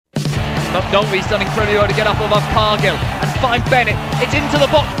McNulty's done incredibly well to get up above Cargill and find Bennett. It's into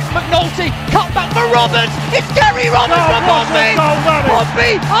the box. McNulty, cut back for Roberts. It's Gary Roberts for Pompey.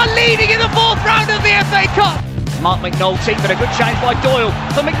 Pompey are leading in the fourth round of the FA Cup. Mark McNulty, but a good chance by Doyle.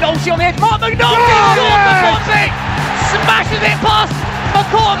 For McNulty on the edge. Mark McNulty scores for Pompey. Smashes it past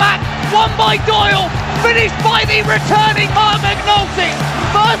McCormack. Won by Doyle. Finished by the returning Mark McNulty.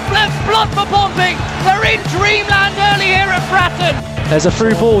 First blood for Pompey. They're in dreamland early here at Bratton. There's a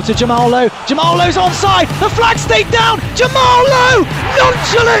through ball to Jamal Lowe. Jamal Lowe's onside. The flag's stayed down. Jamal Lowe,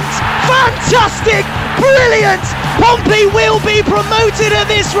 nonchalant, fantastic, brilliant. Pompey will be promoted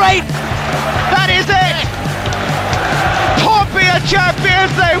at this rate. That is it. Pompey are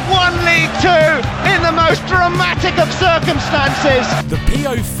champions. They won League Two in the most dramatic of circumstances. The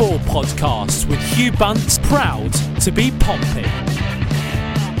PO4 podcast with Hugh Bunce, proud to be Pompey.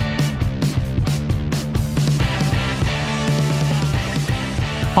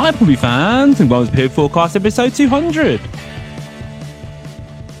 Hi Pompey fans, and welcome to PO4 Cast episode 200.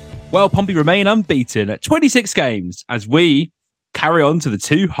 Well, Pompey remain unbeaten at 26 games as we carry on to the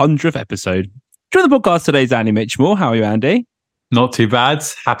 200th episode. During the podcast today is Andy Mitchmore. How are you, Andy? Not too bad.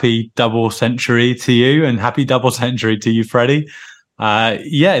 Happy double century to you, and happy double century to you, Freddie.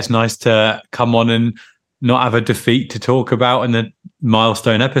 It's nice to come on and not have a defeat to talk about in the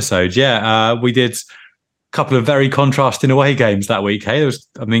milestone episode. We did couple of very contrasting away games that week. Hey,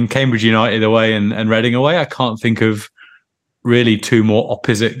 Cambridge United away and Reading away. I can't think of really two more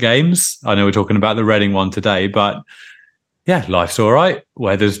opposite games. I know we're talking about the Reading one today, but yeah, life's all right.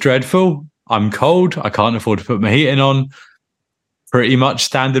 Weather's dreadful. I'm cold. I can't afford to put my heating on. Pretty much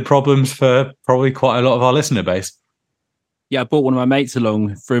standard problems for probably quite a lot of our listener base. Yeah, I brought one of my mates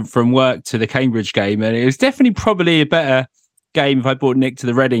along from work to the Cambridge game, and it was definitely probably a better game if I brought Nick to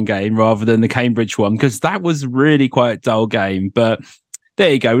the Reading game rather than the Cambridge one, because that was really quite a dull game. But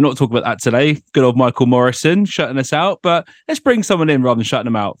there you go. We're not talking about that today. Good old Michael Morrison shutting us out, but let's bring someone in rather than shutting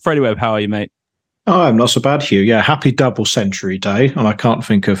them out. Freddie Webb, how are you, mate? Oh, I'm not so bad, Hugh. Yeah, happy double century day. And I can't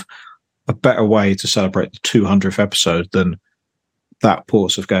think of a better way to celebrate the 200th episode than that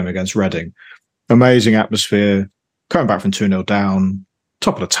Portsmouth game against Reading. Amazing atmosphere, coming back from 2-0 down,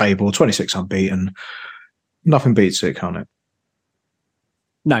 top of the table, 26 unbeaten. Nothing beats it, can't it?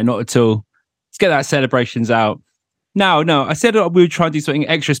 No, not at all. Let's get that celebrations out. No, I said we would try and do something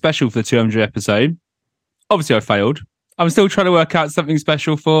extra special for the 200th episode. Obviously, I failed. I'm still trying to work out something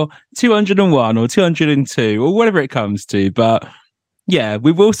special for 201 or 202 or whatever it comes to. But yeah,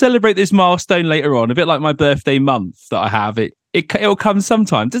 we will celebrate this milestone later on, a bit like my birthday month that I have. It'll come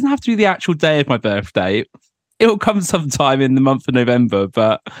sometime. It doesn't have to be the actual day of my birthday. It'll come sometime in the month of November.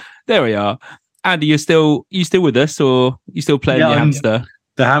 But there we are. Andy, you still with us, or you still playing your hamster?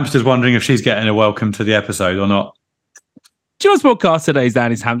 The hamster's wondering if she's getting a welcome to the episode or not. Do you know what's podcast today is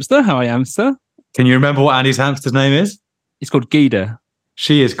Andy's hamster? How are you, hamster? Can you remember what Andy's hamster's name is? It's called Gida.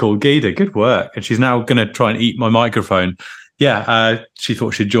 She is called Gida. Good work. And she's now going to try and eat my microphone. Yeah, she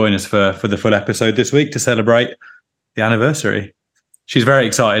thought she'd join us for the full episode this week to celebrate the anniversary. She's very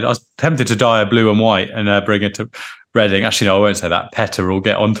excited. I was tempted to dye her blue and white and bring her to Reading. Actually, no, I won't say that. Petter will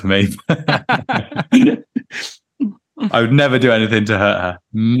get on to me. I would never do anything to hurt her.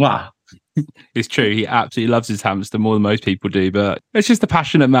 Mwah. It's true. He absolutely loves his hamster more than most people do, but it's just the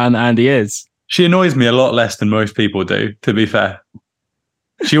passionate man that Andy is. She annoys me a lot less than most people do, to be fair.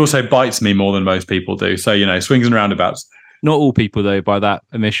 She also bites me more than most people do. So, swings and roundabouts. Not all people, though, by that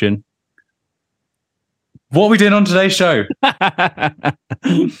omission. What are we doing on today's show?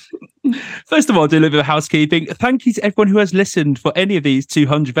 First of all, I'll do a little bit of housekeeping. Thank you to everyone who has listened for any of these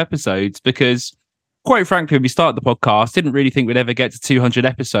 200 episodes, because quite frankly, when we started the podcast, didn't really think we'd ever get to 200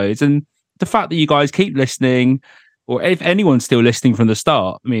 episodes. And the fact that you guys keep listening, or if anyone's still listening from the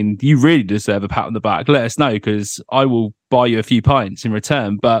start, you really deserve a pat on the back. Let us know, because I will buy you a few pints in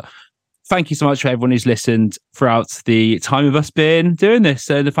return. But thank you so much for everyone who's listened throughout the time of us being doing this.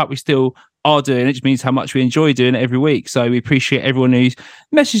 And the fact we still are doing it just means how much we enjoy doing it every week. So we appreciate everyone who's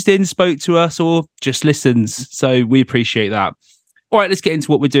messaged in, spoke to us, or just listens. So we appreciate that. All right, let's get into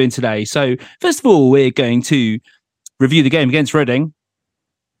what we're doing today. So first of all, we're going to review the game against Reading.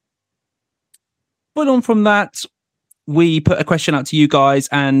 But on from that, we put a question out to you guys,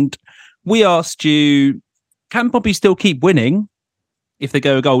 and we asked you, can Pompey still keep winning if they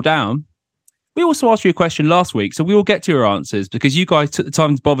go a goal down? We also asked you a question last week, so we will get to your answers because you guys took the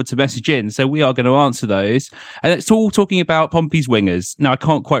time to bother to message in, so we are going to answer those. And it's all talking about Pompey's wingers. Now, I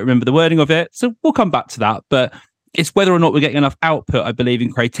can't quite remember the wording of it, so we'll come back to that, but it's whether or not we're getting enough output, I believe,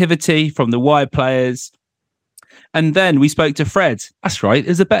 in creativity from the wide players. And then we spoke to Fred. That's right.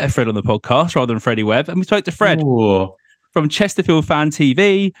 There's a better Fred on the podcast rather than Freddie Webb. And we spoke to Fred. Ooh. from Chesterfield Fan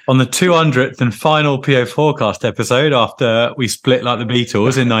TV. On the 200th and final PO Forecast episode, after we split like the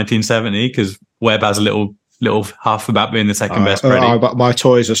Beatles in 1970, because Webb has a little huff about being the second best. But my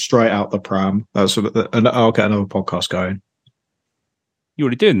toys are straight out the pram. And I'll get another podcast going. You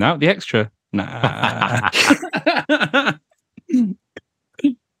already doing that? The extra? Nah.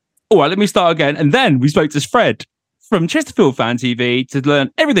 All right, let me start again. And then we spoke to Fred from Chesterfield Fan TV to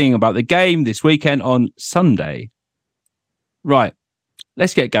learn everything about the game this weekend on Sunday. Right,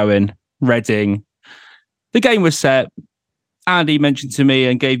 let's get going. Reading. The game was set. Andy mentioned to me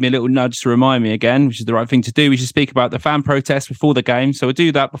and gave me a little nudge to remind me again, which is the right thing to do. We should speak about the fan protests before the game. So we'll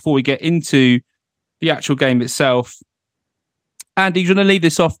do that before we get into the actual game itself. Andy, do you want to lead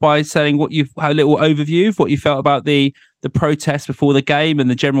this off by saying what you've had a little overview of what you felt about the protests before the game and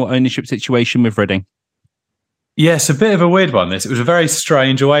the general ownership situation with Reading? Yes, a bit of a weird one. It was a very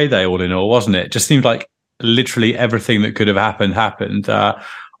strange away day, all in all, wasn't it? It just seemed like literally everything that could have happened.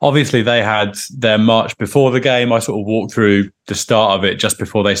 Obviously, they had their march before the game. I sort of walked through the start of it just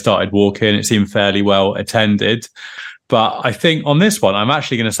before they started walking. It seemed fairly well attended. But I think on this one, I'm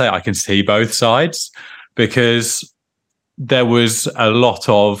actually going to say I can see both sides, because there was a lot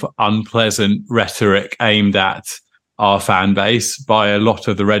of unpleasant rhetoric aimed at our fan base by a lot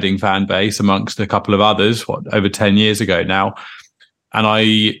of the Reading fan base, amongst a couple of others, over 10 years ago now. And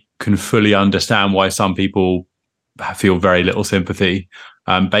I can fully understand why some people feel very little sympathy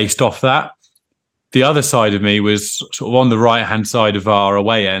based off that. The other side of me was sort of on the right-hand side of our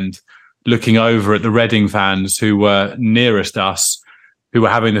away end, looking over at the Reading fans who were nearest us, who were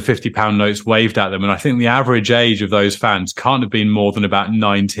having the £50 notes waved at them. And I think the average age of those fans can't have been more than about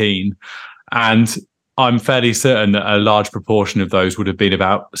 19. And I'm fairly certain that a large proportion of those would have been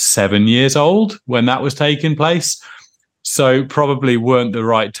about 7 years old when that was taking place. So probably weren't the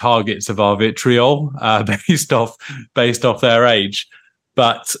right targets of our vitriol based off their age.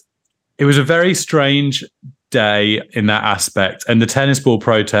 But it was a very strange day in that aspect. And the tennis ball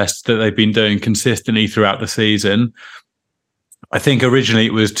protests that they've been doing consistently throughout the season, I think originally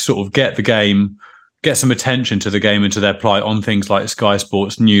it was to sort of get some attention to the game and to their plight on things like Sky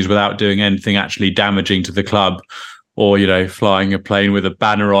Sports News without doing anything actually damaging to the club, or, flying a plane with a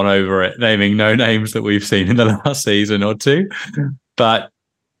banner on over it, naming no names that we've seen in the last season or two. But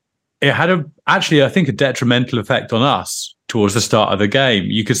it had I think a detrimental effect on us towards the start of the game.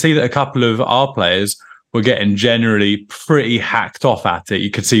 You could see that a couple of our players were getting generally pretty hacked off at it.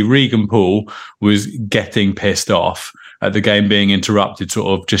 You could see Regan Poole was getting pissed off at the game being interrupted,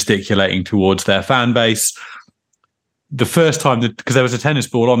 sort of gesticulating towards their fan base. The first time, because there was a tennis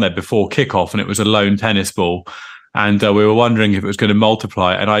ball on there before kickoff, and it was a lone tennis ball, and we were wondering if it was going to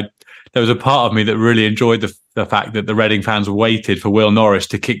multiply. And there was a part of me that really enjoyed the fact that the Reading fans waited for Will Norris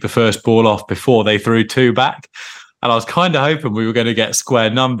to kick the first ball off before they threw two back. And I was kind of hoping we were going to get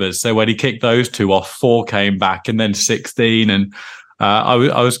square numbers. So when he kicked those two off, 4 came back, and then 16, and I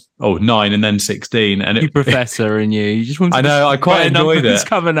was 9 and then 16. And you professor and you just want to. I know, I quite enjoyed it.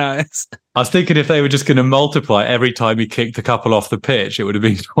 Coming out. I was thinking if they were just going to multiply every time he kicked a couple off the pitch, it would have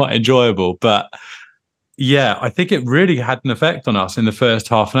been quite enjoyable. But yeah, I think it really had an effect on us in the first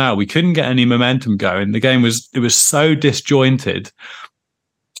half an hour. We couldn't get any momentum going. The game was so disjointed.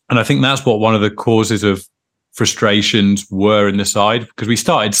 And I think that's what one of the causes of frustrations were in the side, because we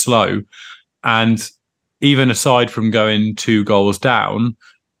started slow. And even aside from going 2 goals down,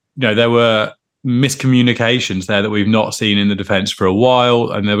 there were miscommunications there that we've not seen in the defence for a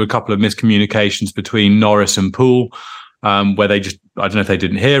while. And there were a couple of miscommunications between Norris and Poole, where I don't know if they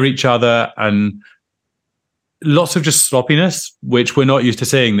didn't hear each other, and lots of just sloppiness, which we're not used to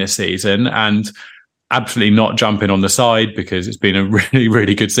seeing this season, and absolutely not jumping on the side, because it's been a really,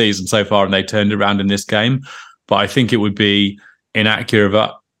 really good season so far and they turned around in this game. But I think it would be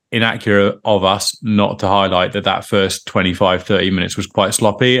inaccurate of us not to highlight that first 25, 30 minutes was quite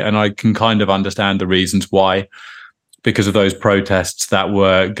sloppy. And I can kind of understand the reasons why, because of those protests that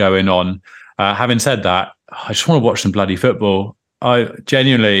were going on. Having said that, I just want to watch some bloody football. I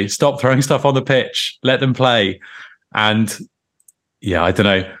genuinely stop throwing stuff on the pitch, let them play. And yeah, I don't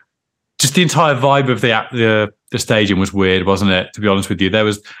know. Just the entire vibe of the stadium was weird, wasn't it? To be honest with you, there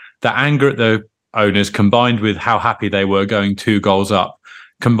was the anger at the owners combined with how happy they were going 2 goals up,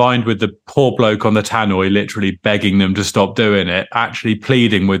 combined with the poor bloke on the tannoy literally begging them to stop doing it, actually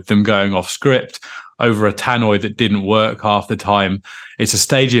pleading with them going off script over a tannoy that didn't work half the time. It's a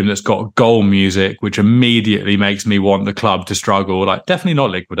stadium that's got goal music, which immediately makes me want the club to struggle. Like, definitely not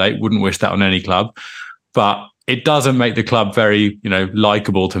liquidate, wouldn't wish that on any club, but it doesn't make the club very,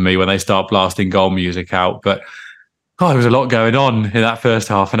 likable to me when they start blasting goal music out. But God, there was a lot going on in that first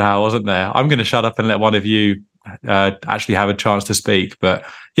half an hour, wasn't there? I'm going to shut up and let one of you actually have a chance to speak. But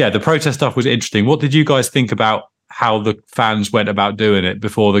yeah, the protest stuff was interesting. What did you guys think about how the fans went about doing it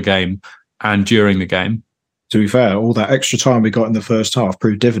before the game and during the game? To be fair, all that extra time we got in the first half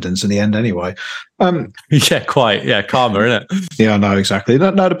proved dividends in the end anyway. Yeah, quite. Yeah, karma, isn't it? Yeah, no, exactly.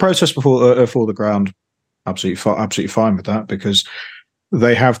 No, the protest before the ground, absolutely fine with that, because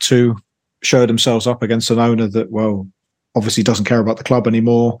they have to show themselves up against an owner that, well, obviously doesn't care about the club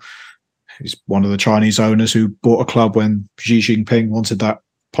anymore. He's one of the Chinese owners who bought a club when Xi Jinping wanted that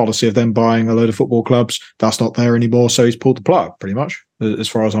policy of them buying a load of football clubs. That's not there anymore, so he's pulled the plug, pretty much, as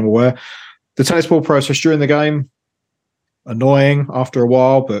far as I'm aware. The tennis ball process during the game, annoying after a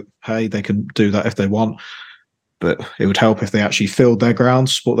while, but hey, they can do that if they want. But it would help if they actually filled their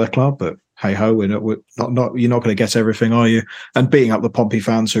grounds, support their club. But hey ho, you're not going to get everything, are you? And beating up the Pompey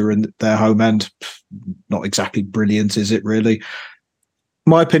fans who are in their home end, not exactly brilliant, is it really?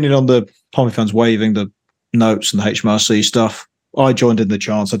 My opinion on the Pompey fans waving the notes and the HMRC stuff, I joined in the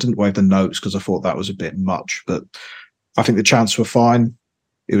chants. I didn't wave the notes because I thought that was a bit much, but I think the chants were fine.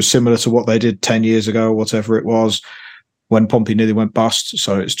 It was similar to what they did 10 years ago, or whatever it was, when Pompey nearly went bust.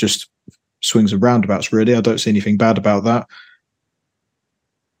 So it's just swings and roundabouts, really. I don't see anything bad about that,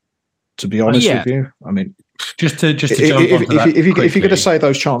 to be honest with you. I mean, just to jump onto that if you're going to say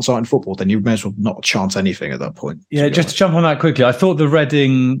those chants aren't in football, then you may as well not chant anything at that point. Yeah, just to jump on that quickly, I thought the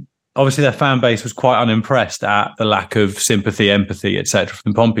Reading, obviously their fan base was quite unimpressed at the lack of sympathy, empathy, etc.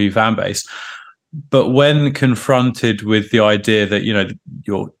 from the Pompey fan base. But when confronted with the idea that, you know,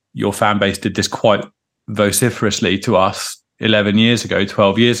 your fan base did this quite vociferously to us 11 years ago,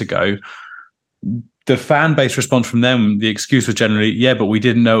 12 years ago, the fan base response from them, the excuse was generally, yeah, but we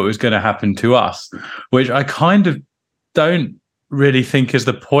didn't know it was going to happen to us, which I kind of don't really think is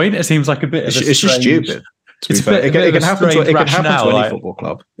the point. It seems like a bit of it's just stupid. It can happen to any football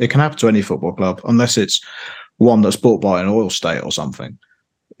club. It can happen to any football club, unless it's one that's bought by an oil state or something.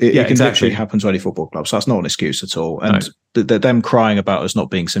 It can literally happen to any football club, so that's not an excuse at all. And them crying about us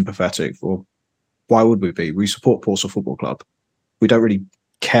not being sympathetic, well, why would we be? We support Portsmouth Football Club. We don't really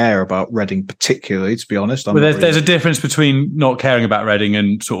care about Reading particularly, to be honest. There's a difference between not caring about Reading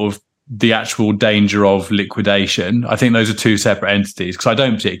and sort of the actual danger of liquidation. I think those are two separate entities, because I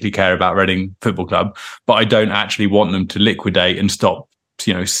don't particularly care about Reading Football Club, but I don't actually want them to liquidate and stop,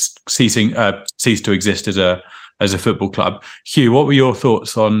 cease to exist as a football club. Hugh, what were your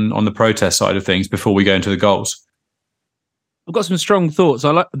thoughts on the protest side of things before we go into the goals? I've got some strong thoughts.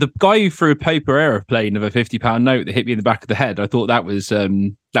 I like the guy who threw a paper aeroplane of a £50 note that hit me in the back of the head. I thought that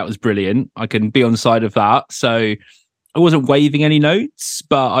was brilliant. I can be on the side of that. So I wasn't waving any notes,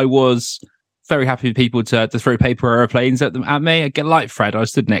 but I was very happy with people to throw paper aeroplanes at me. Again, like Fred, I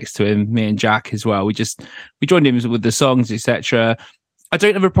stood next to him, me and Jack as well. We joined him with the songs, etc. I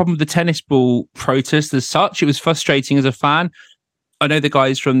don't have a problem with the tennis ball protest as such. It was frustrating as a fan. I know the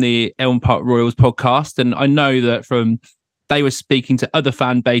guys from the Elm Park Royals podcast, and I know that they were speaking to other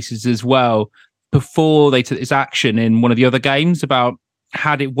fan bases as well before they took this action in one of the other games about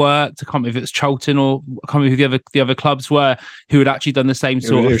how it worked. I can't remember if it was Charlton or I can't remember who the other clubs were who had actually done the same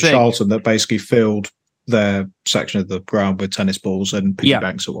sort of thing. It was Charlton that basically filled their section of the ground with tennis balls and piggy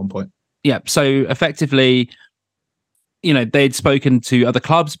banks at one point. Yeah, so effectively, they'd spoken to other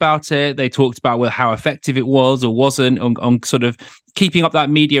clubs about it. They talked about how effective it was or wasn't on sort of keeping up that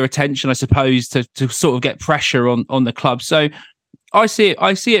media attention, I suppose, to sort of get pressure on the club. So I see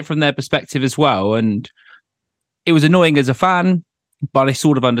it from their perspective as well. And it was annoying as a fan, but I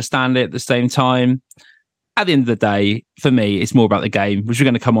sort of understand it at the same time. At the end of the day, for me, it's more about the game, which we're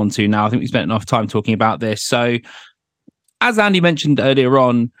going to come on to now. I think we spent enough time talking about this. So as Andy mentioned earlier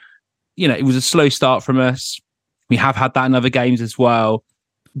on, it was a slow start from us. We have had that in other games as well.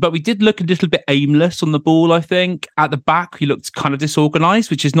 But we did look a little bit aimless on the ball, I think. At the back, we looked kind of disorganised,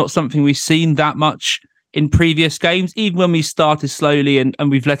 which is not something we've seen that much in previous games. Even when we started slowly and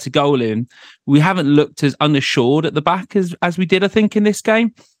we've let a goal in, we haven't looked as unassured at the back as we did, I think, in this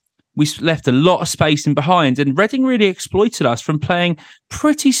game. We left a lot of space in behind, and Reading really exploited us from playing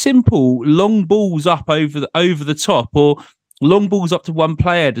pretty simple long balls up over the top, or long balls up to one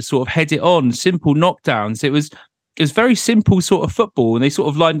player to sort of head it on, simple knockdowns. It was very simple sort of football, and they sort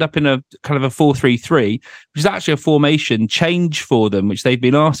of lined up in a kind of a 4-3-3, which is actually a formation change for them, which they've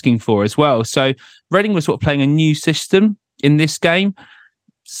been asking for as well. So Reading was sort of playing a new system in this game.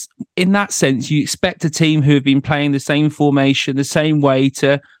 In that sense, you expect a team who have been playing the same formation, the same way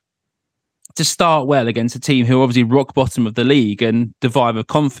to start well against a team who are obviously rock bottom of the league and the vibe of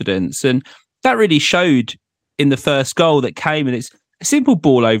confidence. And that really showed in the first goal that came, and it's a simple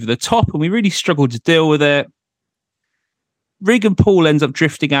ball over the top, and we really struggled to deal with it. Regan Paul ends up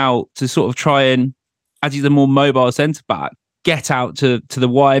drifting out to sort of try and as he's a more mobile centre-back, get out to the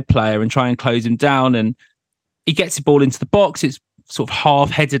wide player and try and close him down. And he gets the ball into the box. It's sort of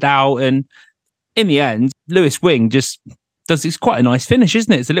half-headed out. And in the end, Lewis Wing just does this quite a nice finish,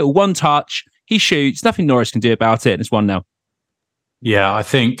 isn't it? It's a little one-touch. He shoots. Nothing Norris can do about it. And it's 1-0. Yeah, I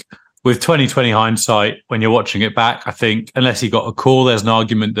think with 2020 hindsight, when you're watching it back, I think unless he got a call, there's an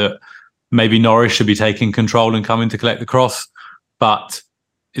argument that maybe Norris should be taking control and coming to collect the cross. But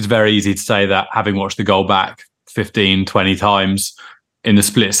it's very easy to say that having watched the goal back 15, 20 times in the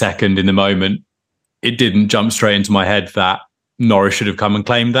split second, in the moment, it didn't jump straight into my head that Norris should have come and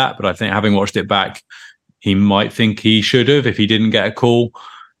claimed that. But I think having watched it back, he might think he should have if he didn't get a call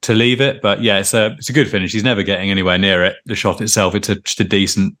to leave it. But yeah, it's a good finish. He's never getting anywhere near it. The shot itself, it's just a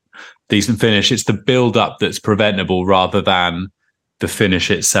decent finish. It's the build up that's preventable rather than the finish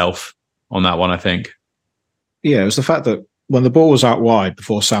itself on that one, I think. Yeah, it was the fact that when the ball was out wide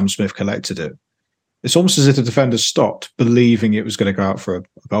before Sam Smith collected it, it's almost as if the defenders stopped believing it was going to go out for a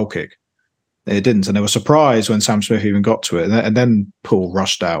goal kick. It didn't, and they were surprised when Sam Smith even got to it, and then Poole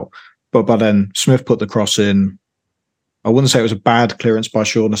rushed out. But by then, Smith put the cross in. I wouldn't say it was a bad clearance by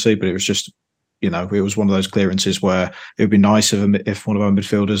Shaughnessy, but it was just, it was one of those clearances where it would be nice if one of our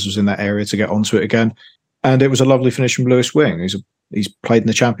midfielders was in that area to get onto it again. And it was a lovely finish from Lewis Wing. He's played in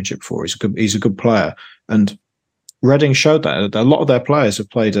the Championship before. He's a good player. And Reading showed that. A lot of their players have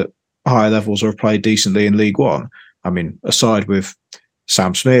played at higher levels or have played decently in League One. I mean, aside with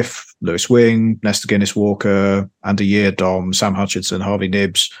Sam Smith, Lewis Wing, Nestor Guinness-Walker, Andy Yeardom, Sam Hutchinson, Harvey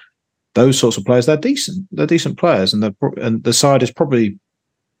Nibbs, those sorts of players, they're decent. They're decent players, and the side is probably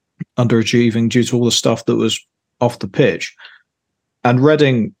underachieving due to all the stuff that was off the pitch. And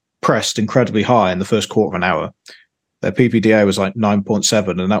Reading pressed incredibly high in the first quarter of an hour. Their PPDA was like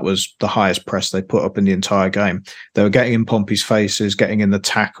 9.7, and that was the highest press they put up in the entire game. They were getting in Pompey's faces, getting in the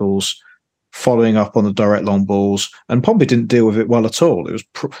tackles, following up on the direct long balls, and Pompey didn't deal with it well at all. It was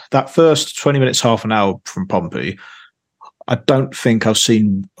that first 20 minutes, half an hour from Pompey. I don't think I've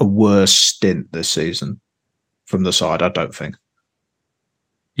seen a worse stint this season from the side. I don't think.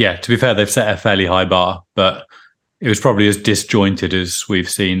 Yeah, to be fair, they've set a fairly high bar, but it was probably as disjointed as we've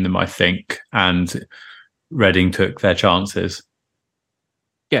seen them, I think, and Reading took their chances.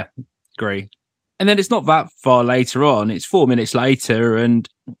 Yeah, agree. And then it's not that far later on. It's 4 minutes later and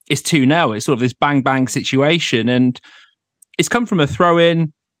it's 2-0. It's sort of this bang-bang situation. And it's come from a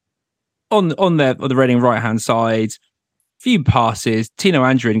throw-in on the Reading right-hand side. Few passes. Tino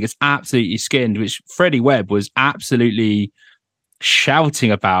Andrin gets absolutely skinned, which Freddie Webb was absolutely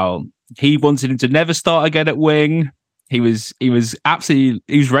shouting about. He wanted him to never start again at wing. He was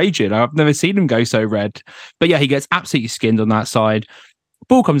raging. I've never seen him go so red. But yeah, he gets absolutely skinned on that side.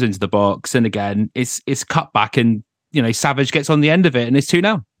 Ball comes into the box, and again, it's cut back, and Savage gets on the end of it, and it's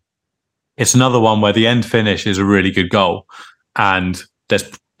 2-0. It's another one where the end finish is a really good goal, and there's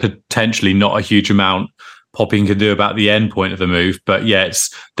potentially not a huge amount Popping can do about the end point of the move. But yeah, it's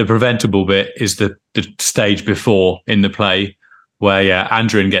the preventable bit is the stage before in the play where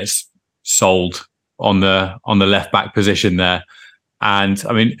Andrin gets sold on the left back position there, and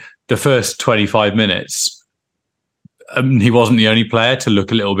I mean the first 25 minutes. He wasn't the only player to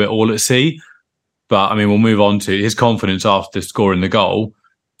look a little bit all at sea. But I mean, we'll move on to his confidence after scoring the goal.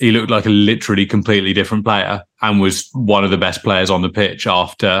 He looked like a literally completely different player and was one of the best players on the pitch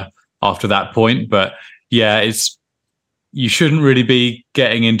after that point. But yeah, you shouldn't really be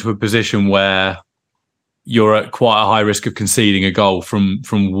getting into a position where you're at quite a high risk of conceding a goal from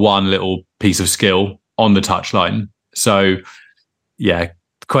one little piece of skill on the touchline. So yeah,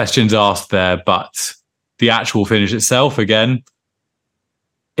 questions asked there, but the actual finish itself, again,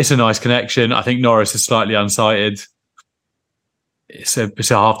 it's a nice connection. I think Norris is slightly unsighted. It's a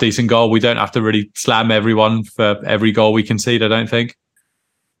half decent goal. We don't have to really slam everyone for every goal we concede, I don't think.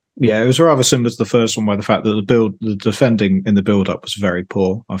 Yeah, it was rather similar to the first one, where the fact that the defending in the build-up was very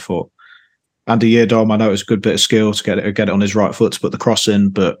poor, I thought. Andy Yeardom, I know it was a good bit of skill to get it on his right foot to put the cross in,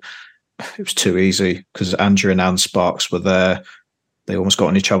 but it was too easy because Andrew and Sparks were there. They almost got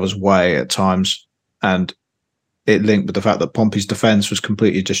in each other's way at times. And it linked with the fact that Pompey's defence was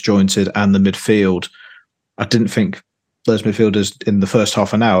completely disjointed, and the midfield, I didn't think those midfielders in the first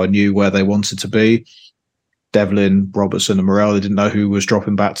half an hour knew where they wanted to be. Devlin, Robertson and Morel, they didn't know who was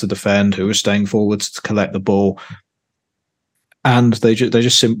dropping back to defend, who was staying forwards to collect the ball. And they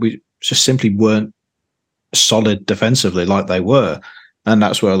just simply weren't solid defensively like they were. And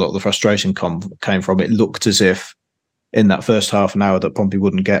that's where a lot of the frustration came from. It looked as if in that first half an hour that Pompey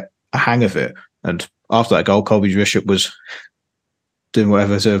wouldn't get a hang of it. And after that goal, Colby Bishop was doing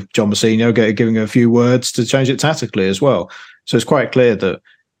whatever to John Mousinho, giving a few words to change it tactically as well. So it's quite clear that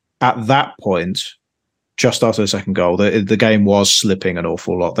at that point, just after the second goal, the game was slipping an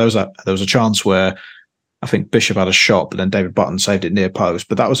awful lot. There was a chance where I think Bishop had a shot, but then David Button saved it near post.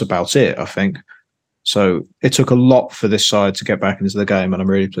 But that was about it, I think. So it took a lot for this side to get back into the game, and I'm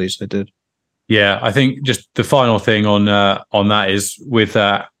really pleased they did. Yeah, I think just the final thing on that is with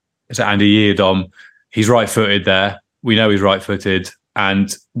Andy Yiadom. He's right-footed there. We know he's right-footed,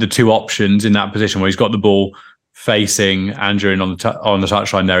 and the two options in that position where he's got the ball facing Andrew on the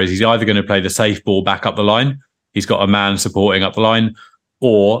touchline there is he's either going to play the safe ball back up the line. He's got a man supporting up the line,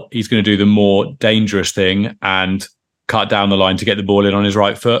 or he's going to do the more dangerous thing and cut down the line to get the ball in on his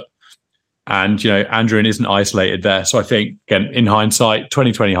right foot. And, Andrew isn't isolated there. So I think, again, in hindsight,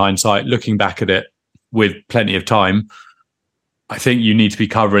 2020 hindsight, looking back at it with plenty of time, I think you need to be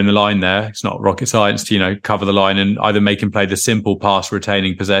covering the line there. It's not rocket science to, cover the line and either make him play the simple pass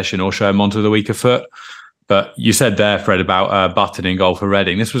retaining possession or show him onto the weaker foot. But you said there, Fred, about Button in goal for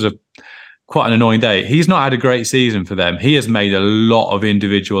Reading. This was quite an annoying day. He's not had a great season for them. He has made a lot of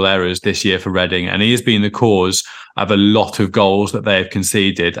individual errors this year for Reading, and he has been the cause of a lot of goals that they have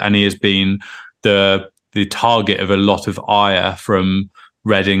conceded, and he has been the target of a lot of ire from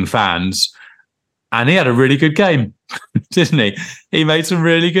Reading fans. And he had a really good game, didn't he? He made some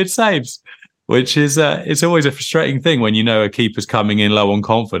really good saves, which is it's always a frustrating thing when a keeper's coming in low on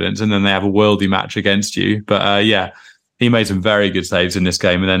confidence and then they have a worldy match against you. But he made some very good saves in this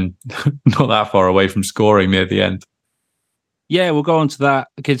game, and then not that far away from scoring near the end. Yeah, we'll go on to that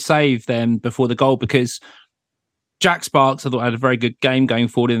good save then before the goal, because Jack Sparks, I thought, had a very good game going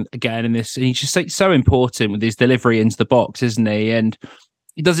forward again in this. And he's just so important with his delivery into the box, isn't he? And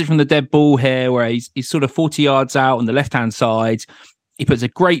he does it from the dead ball here, where he's sort of 40 yards out on the left-hand side. He puts a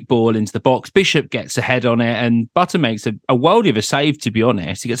great ball into the box. Bishop gets a head on it, and Button makes a worldie of a save, to be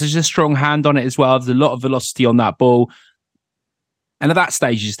honest. He gets such a strong hand on it as well. There's a lot of velocity on that ball. And at that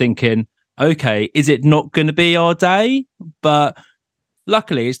stage, he's thinking, okay, is it not going to be our day? But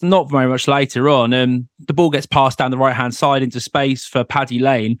luckily, it's not very much later on. The ball gets passed down the right-hand side into space for Paddy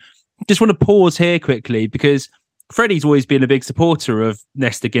Lane. Just want to pause here quickly, because Freddie's always been a big supporter of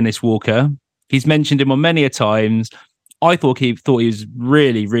Nesta Guinness-Walker. He's mentioned him on many a times. I thought he was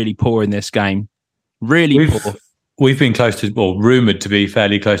really, really poor in this game. Really poor. We've been rumoured to be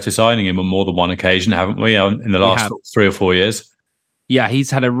fairly close to signing him on more than one occasion, haven't we, in the last 3 or 4 years? Yeah,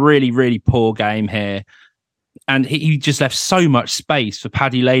 he's had a really, really poor game here. And he just left so much space for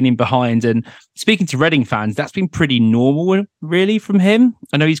Paddy Lane in behind. And speaking to Reading fans, that's been pretty normal, really, from him.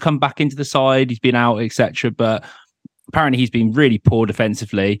 I know he's come back into the side, he's been out, etc. But apparently he's been really poor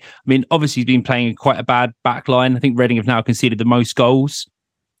defensively. I mean, obviously he's been playing quite a bad back line. I think Reading have now conceded the most goals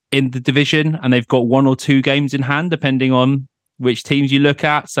in the division, and they've got 1 or 2 games in hand, depending on which teams you look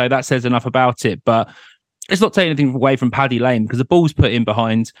at. So that says enough about it. But it's not taking anything away from Paddy Lane, because the ball's put in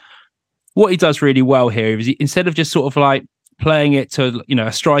behind. What he does really well here is instead of just sort of like playing it to,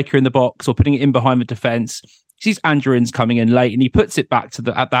 a striker in the box or putting it in behind the defence, he sees Andrins coming in late and he puts it back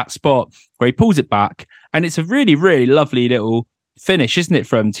at that spot where he pulls it back. And it's a really, really lovely little finish, isn't it,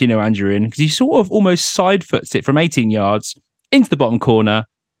 from Tino Anjorin? Because he sort of almost side foots it from 18 yards into the bottom corner.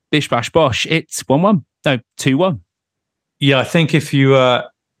 Bish, bash, bosh. It's 1-1. No, 2-1. Yeah, I think if we were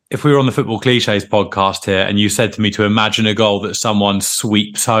on the Football Cliches podcast here and you said to me to imagine a goal that someone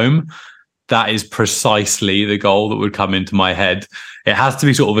sweeps home, that is precisely the goal that would come into my head. It has to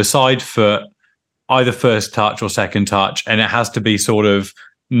be sort of a side foot, either first touch or second touch, and it has to be sort of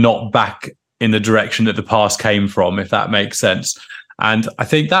not back in the direction that the pass came from, if that makes sense. And I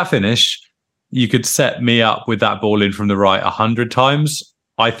think that finish, you could set me up with that ball in from the right 100 times.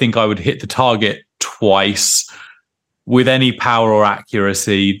 I think I would hit the target twice. With any power or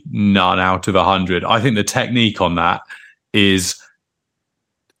accuracy, none out of 100. I think the technique on that is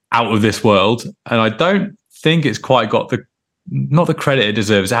out of this world. And I don't think it's quite got not the credit it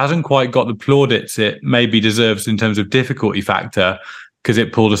deserves. It hasn't quite got the plaudits it maybe deserves in terms of difficulty factor, because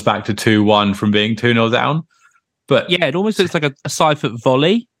it pulled us back to 2-1 from being 2-0 down. But yeah, it almost looks like a side foot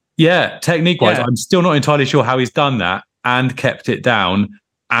volley. Yeah, technique-wise, I'm still not entirely sure how he's done that and kept it down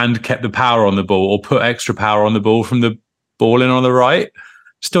and kept the power on the ball, or put extra power on the ball from the ball in on the right.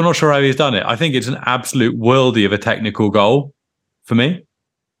 Still not sure how he's done it. I think it's an absolute worldie of a technical goal for me.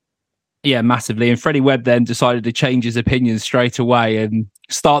 Yeah, massively. And Freddie Webb then decided to change his opinion straight away and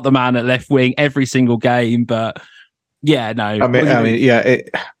start the man at left wing every single game. But yeah, no.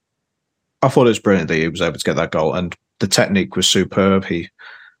 I thought it was brilliant that he was able to get that goal, and the technique was superb. He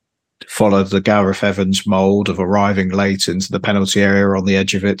followed the Gareth Evans mould of arriving late into the penalty area on the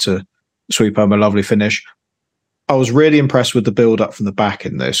edge of it to sweep home a lovely finish. I was really impressed with the build-up from the back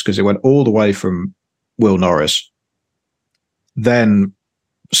in this, because it went all the way from Will Norris, then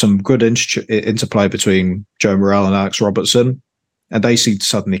some good interplay between Joe Morrell and Alex Robertson, and they seem to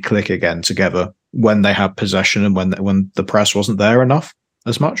suddenly click again together when they had possession and when the press wasn't there enough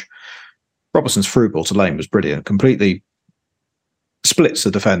as much. Robertson's through ball to Lane was brilliant, completely splits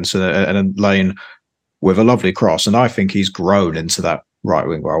the defence and Lane with a lovely cross, and I think he's grown into that right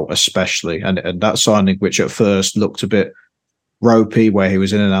wing role especially, and that signing, which at first looked a bit ropey, where he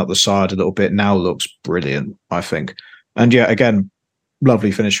was in and out the side a little bit, now looks brilliant, I think. And yeah, again,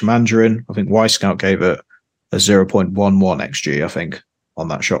 lovely finish from Angerin. I think Wyscout gave it a 0.11 XG, I think, on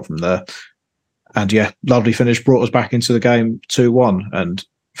that shot from there. And yeah, lovely finish, brought us back into the game 2-1, and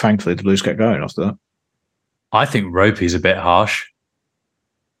thankfully the Blues kept going after that. I think ropey's a bit harsh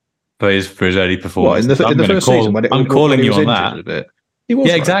for his early performance. What, in the first season, I'm calling you on that. A bit. He was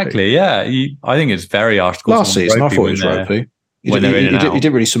yeah, ropey. Exactly. Yeah, I think it's very harsh. Last season, I thought he was ropey. He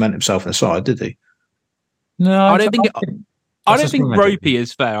didn't really cement himself in the side, did he? No, I don't think ropey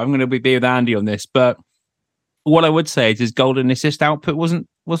is fair. I'm going to be with Andy on this, but what I would say is his golden assist output wasn't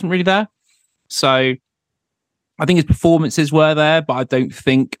really there. So I think his performances were there, but I don't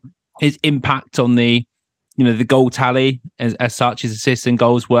think his impact on the goal tally as such, his assists and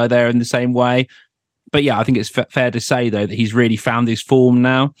goals were there in the same way. But yeah, I think it's fair to say though that he's really found his form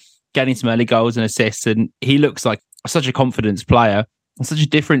now, getting some early goals and assists, and he looks like such a confidence player and such a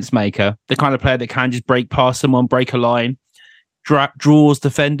difference maker. The kind of player that can just break past someone, break a line, draws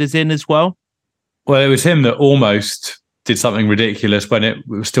defenders in as well. Well, it was him that almost did something ridiculous when it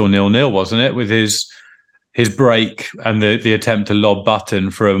was still 0-0, wasn't it? With his break and the attempt to lob Button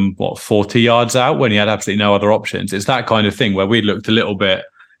from 40 yards out when he had absolutely no other options. It's that kind of thing where we looked a little bit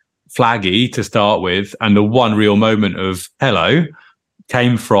flaggy to start with, and the one real moment of hello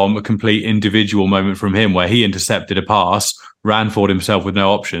came from a complete individual moment from him where he intercepted a pass, ran forward himself with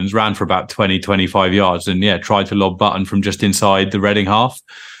no options, ran for about 20-25 yards, and tried to lob Button from just inside the Reading half.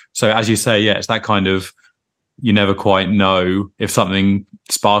 So as you say, it's that kind of, you never quite know if something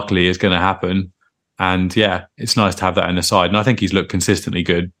sparkly is going to happen. And it's nice to have that in the side. And I think he's looked consistently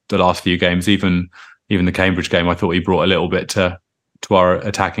good the last few games. Even the Cambridge game, I thought he brought a little bit to our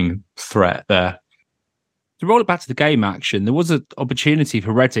attacking threat there. To roll it back to the game action, there was an opportunity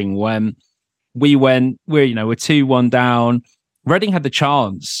for Reading when we're 2-1 down. Reading had the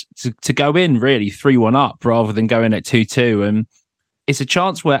chance to go in really 3-1 up rather than going at 2-2. And it's a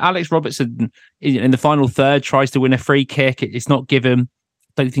chance where Alex Robertson in the final third tries to win a free kick. It's not given.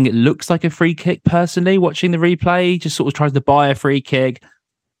 I don't think it looks like a free kick personally, watching the replay. Just sort of tries to buy a free kick.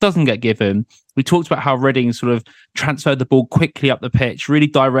 Doesn't get given. We talked about how Reading sort of transferred the ball quickly up the pitch, really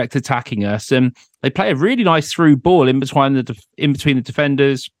direct attacking us. And they play a really nice through ball in between the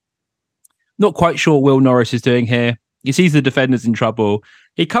defenders. Not quite sure what Will Norris is doing here. He sees the defenders in trouble.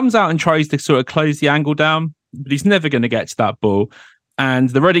 He comes out and tries to sort of close the angle down, but he's never going to get to that ball. And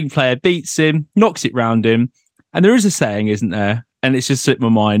the Reading player beats him, knocks it round him. And there is a saying, isn't there? And it's just slipped my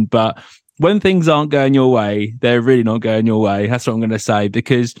mind. But when things aren't going your way, they're really not going your way. That's what I'm going to say,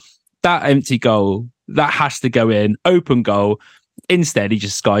 because that empty goal, that has to go in, open goal. Instead, he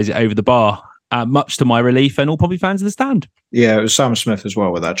just skies it over the bar, much to my relief and all Pompey fans in the stand. Yeah, it was Sam Smith as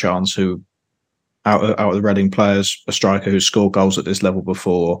well with that chance, who, out of the Reading players, a striker who's scored goals at this level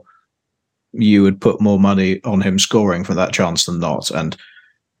before, you would put more money on him scoring for that chance than not. And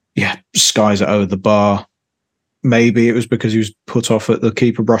skies it over the bar. Maybe it was because he was put off at the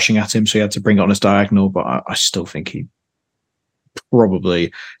keeper rushing at him, so he had to bring it on his diagonal. But I still think he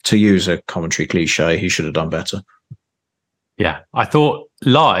probably, to use a commentary cliche, he should have done better. Yeah, I thought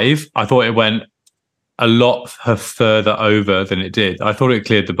it went a lot further over than it did. I thought it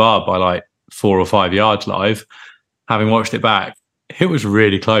cleared the bar by like 4 or 5 yards live. Having watched it back, it was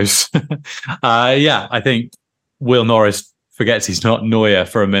really close. I think Will Norris forgets he's not Neuer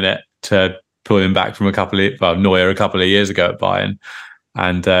for a minute to pull him back from Neuer a couple of years ago at Bayern,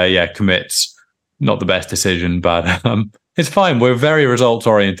 and commits. Not the best decision, but it's fine. We're very results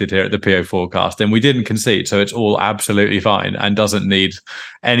oriented here at the PO Forecast, and we didn't concede, so it's all absolutely fine and doesn't need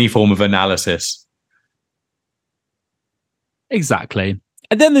any form of analysis. Exactly.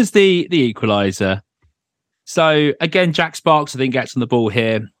 And then there's the equaliser. So again, Jack Sparks I think gets on the ball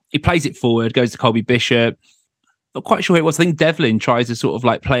here. He plays it forward, goes to Colby Bishop. Not quite sure who it was. I think Devlin tries to sort of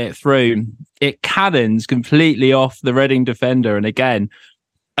like play it through. It cannons completely off the Reading defender. And again,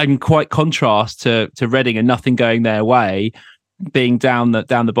 in quite contrast to Reading and nothing going their way, being down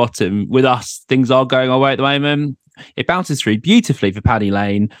the bottom. With us, things are going our way at the moment. It bounces through beautifully for Paddy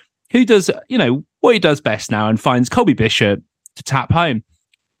Lane, who does, what he does best now and finds Colby Bishop to tap home.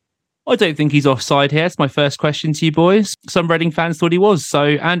 I don't think he's offside here. It's my first question to you boys. Some Reading fans thought he was. So,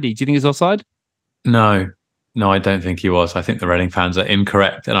 Andy, do you think he's offside? No. No, I don't think he was. I think the Reading fans are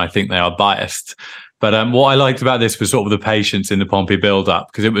incorrect, and I think they are biased. But what I liked about this was sort of the patience in the Pompey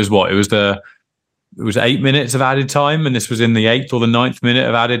build-up, because it was 8 minutes of added time, and this was in the 8th or the 9th minute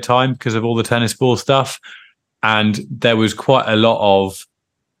of added time because of all the tennis ball stuff. And there was quite a lot of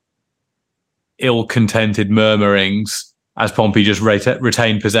ill-contented murmurings as Pompey just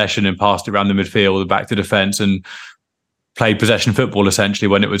retained possession and passed it around the midfield and back to defence and played possession football essentially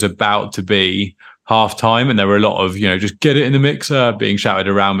when it was about to be half-time. And there were a lot of, just get it in the mixer being shouted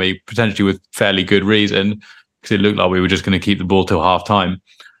around me, potentially with fairly good reason, because it looked like we were just going to keep the ball till half-time.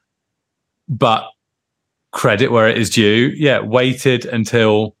 But credit where it is due. Yeah, waited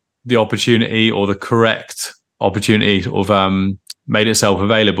until the opportunity or the correct opportunity sort of made itself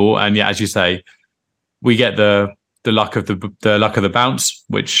available. And yeah, as you say, we get the luck of the bounce,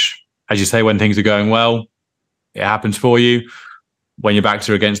 which, as you say, when things are going well, it happens for you. When your backs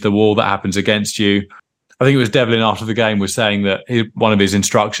are against the wall, that happens against you. I think it was Devlin after the game was saying that one of his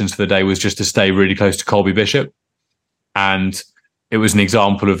instructions for the day was just to stay really close to Colby Bishop. And it was an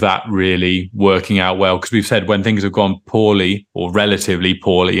example of that really working out well, because we've said when things have gone poorly or relatively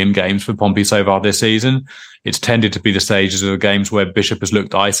poorly in games for Pompey so far this season, it's tended to be the stages of the games where Bishop has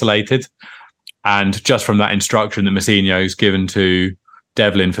looked isolated. And just from that instruction that Mousinho's given to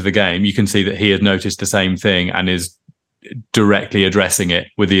Devlin for the game, you can see that he has noticed the same thing and is directly addressing it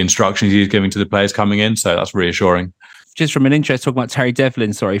with the instructions he's giving to the players coming in. So that's reassuring. Just from an interest, talking about Terry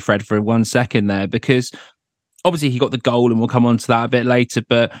Devlin, sorry, Fred, for 1 second there, because obviously he got the goal and we'll come on to that a bit later,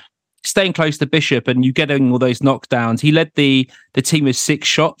 but staying close to Bishop and you getting all those knockdowns, he led the team with 6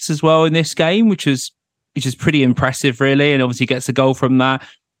 shots as well in this game, which is pretty impressive, really, and obviously gets a goal from that.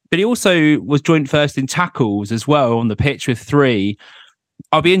 But he also was joint first in tackles as well on the pitch with 3.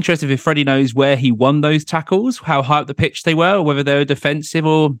 I'll be interested if Freddie knows where he won those tackles, how high up the pitch they were, or whether they were defensive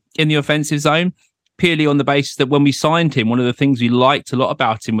or in the offensive zone, purely on the basis that when we signed him, one of the things we liked a lot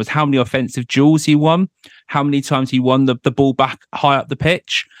about him was how many offensive duels he won, how many times he won the ball back high up the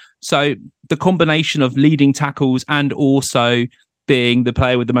pitch. So the combination of leading tackles and also being the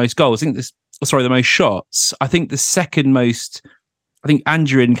player with the most goals, the most shots. I think the second most,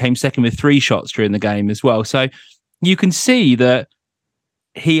 Andrew came second with 3 shots during the game as well. So you can see that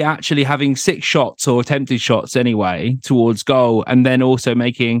he actually having 6 shots or attempted shots anyway towards goal, and then also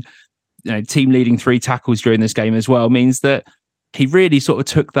making team leading 3 tackles during this game as well, means that he really sort of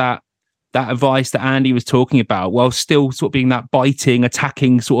took that advice that Andy was talking about, while still sort of being that biting,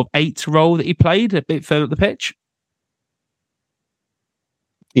 attacking sort of 8 role that he played a bit further up the pitch.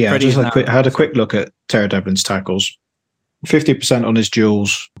 Yeah, I had a quick look at Terry Devlin's tackles. 50% on his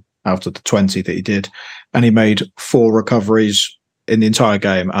duels out of the 20 that he did, and he made 4 recoveries in the entire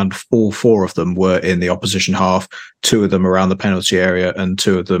game, and all 4 of them were in the opposition half, 2 of them around the penalty area and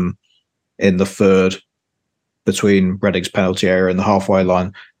 2 of them in the third between Reading's penalty area and the halfway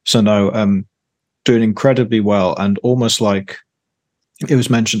line. So no, doing incredibly well, and almost like it was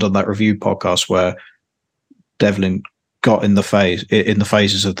mentioned on that review podcast where Devlin got in the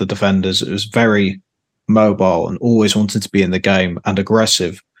faces of the defenders. It was very mobile and always wanted to be in the game and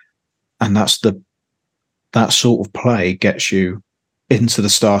aggressive, and that sort of play gets you into the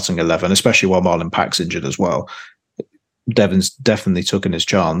starting 11, especially while Marlon Pack's injured as well. Devlin's definitely taken his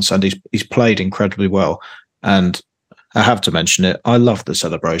chance, and he's played incredibly well. And I have to mention it, I love the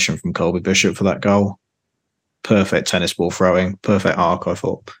celebration from Colby Bishop for that goal. Perfect tennis ball throwing, perfect arc, I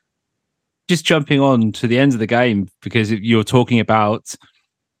thought. Just jumping on to the end of the game, because you're talking about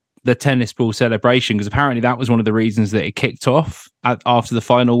the tennis ball celebration, because apparently that was one of the reasons that it kicked off after the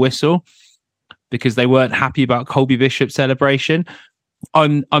final whistle, because they weren't happy about Colby Bishop's celebration.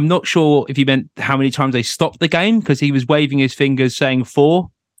 I'm not sure if he meant how many times they stopped the game, because he was waving his fingers saying 4,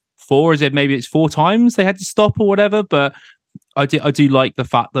 as if maybe it's 4 times they had to stop or whatever. But I do like the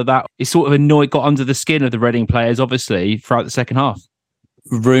fact that it sort of got under the skin of the Reading players, obviously, throughout the second half.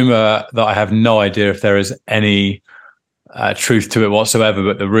 Rumour that I have no idea if there is any truth to it whatsoever,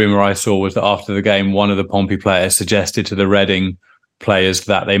 but the rumour I saw was that after the game, one of the Pompey players suggested to the Reading players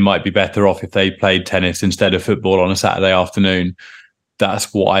that they might be better off if they played tennis instead of football on a Saturday afternoon.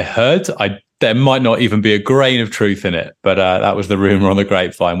 That's what I heard. There might not even be a grain of truth in it, but that was the rumor on the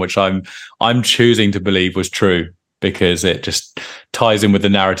grapevine, which I'm choosing to believe was true, because it just ties in with the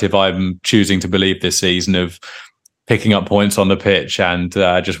narrative I'm choosing to believe this season of picking up points on the pitch and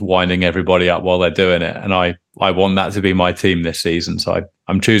just winding everybody up while they're doing it. And I want that to be my team this season, so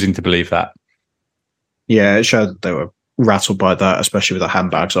I'm choosing to believe that. Yeah, it showed that they were rattled by that, especially with the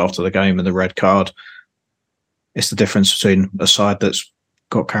handbags after the game and the red card. It's the difference between a side that's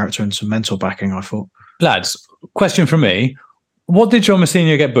got character and some mental backing, I thought. Lads, question from me. What did John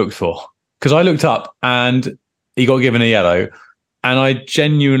Mousinho get booked for? because I looked up and he got given a yellow, and I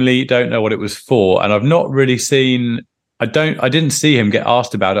genuinely don't know what it was for. And I've not really seen, I didn't see him get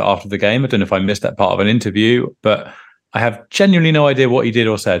asked about it after the game. I don't know if I missed that part of an interview, but I have genuinely no idea what he did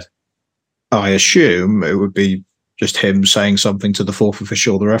or said. I assume it would be just him saying something to the fourth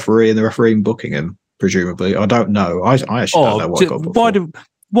official, the referee, and the referee booking him, presumably. I don't know. I actually don't know what got booked.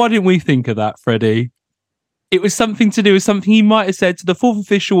 Why didn't we think of that, Freddie? It was something to do with something he might have said to the fourth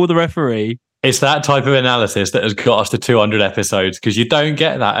official or the referee. It's that type of analysis that has got us to 200 episodes, because you don't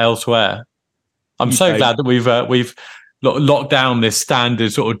get that elsewhere. I'm so glad that we've locked down this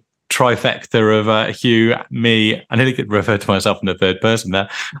standard sort of trifecta of Hugh, me, I nearly could refer to myself in the third person there,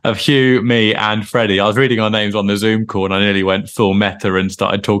 of Hugh, me, and Freddie. I was reading our names on the Zoom call and I nearly went full meta and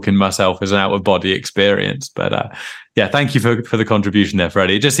started talking myself as an out-of-body experience. But yeah, thank you for the contribution there,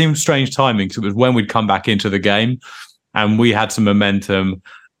 Freddie. It just seemed strange timing, because it was when we'd come back into the game and we had some momentum,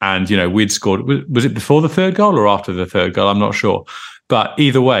 and, you know, we'd scored. Was it before the third goal or after the third goal? I'm not sure. But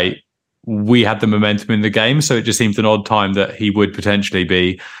either way, we had the momentum in the game. So it just seemed an odd time that he would potentially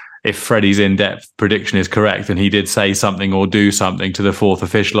be, if Freddie's in-depth prediction is correct, and he did say something or do something to the fourth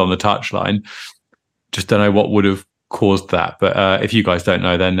official on the touchline. Just don't know what would have caused that. But if you guys don't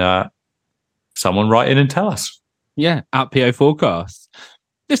know, then someone write in and tell us. Yeah, at PO Forecast.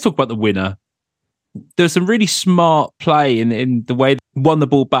 Let's talk about the winner. There was some really smart play in the way they won the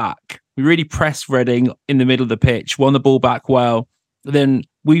ball back. We really pressed Reading in the middle of the pitch, won the ball back well. Then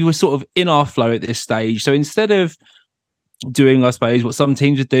we were sort of in our flow at this stage. So instead of doing, I suppose, what some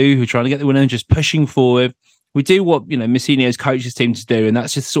teams would do, who are trying to get the winner and just pushing forward, we do what, you know, Mousinho's coaches team to do, and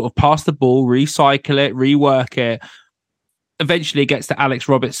that's just sort of pass the ball, recycle it, rework it. Eventually it gets to Alex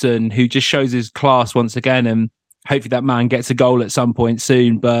Robertson, who just shows his class once again, and hopefully that man gets a goal at some point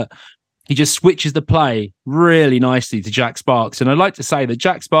soon. But he just switches the play really nicely to Jack Sparks. And I'd like to say that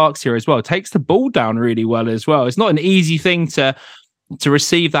Jack Sparks here as well takes the ball down really well as well. It's not an easy thing to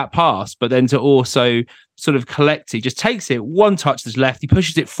receive that pass, but then to also sort of collect it. Just takes it one touch to the left. He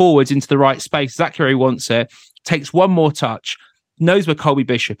pushes it forwards into the right space, exactly where he wants it. Takes one more touch, knows where Colby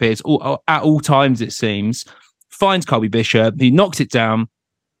Bishop is at all times, it seems. Finds Colby Bishop, he knocks it down.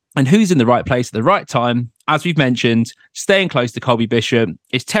 And who's in the right place at the right time? As we've mentioned, staying close to Colby Bishop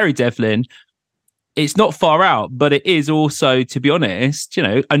is Terry Devlin. It's not far out, but it is also, to be honest, you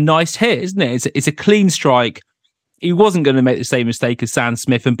know, a nice hit, isn't it? It's a clean strike. He wasn't going to make the same mistake as Sam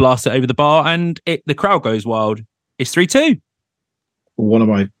Smith and blast it over the bar, and the crowd goes wild. It's 3-2. One of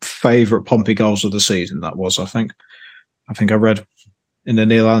my favourite Pompey goals of the season, that was, I think. I read in the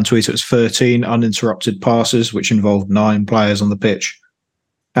Neil Allen tweet, it was 13 uninterrupted passes, which involved 9 players on the pitch.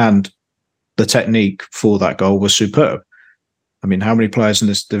 And the technique for that goal was superb. I mean, how many players in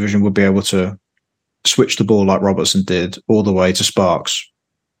this division would be able to switch the ball like Robertson did all the way to Sparks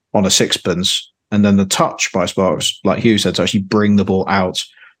on a sixpence, and then the touch by Sparks, like Hugh said, to actually bring the ball out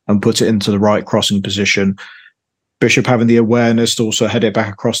and put it into the right crossing position. Bishop having the awareness to also head it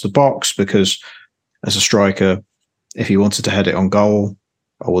back across the box, because as a striker, if he wanted to head it on goal,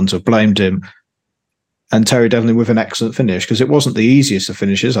 I wouldn't have blamed him. And Terry Devlin with an excellent finish, because it wasn't the easiest of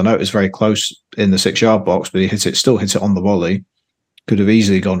finishes. I know it was very close in the 6-yard box, but he still hit it on the volley. Could have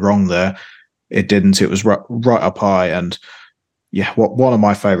easily gone wrong there. It didn't. It was right up high. And yeah, one of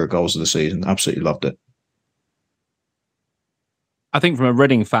my favourite goals of the season. Absolutely loved it. I think from a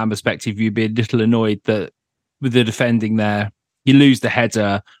Reading fan perspective, you'd be a little annoyed that with the defending there, you lose the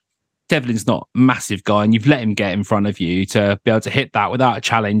header. Devlin's not a massive guy, and you've let him get in front of you to be able to hit that without a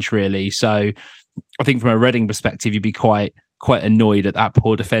challenge, really. So I think from a Reading perspective, you'd be quite annoyed at that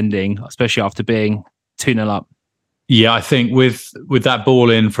poor defending, especially after being 2-0 up. Yeah, I think with that ball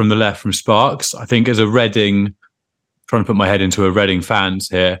in from the left from Sparks, I think as a Reading, trying to put my head into a Reading fans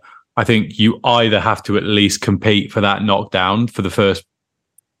here, I think you either have to at least compete for that knockdown for the first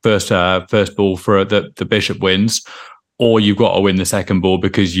ball for the Bishop wins, or you've got to win the second ball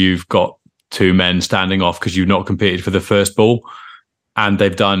because you've got 2 men standing off because you've not competed for the first ball. And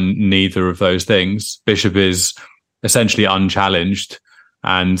they've done neither of those things. Bishop is essentially unchallenged,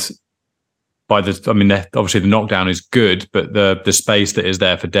 and obviously the knockdown is good, but the space that is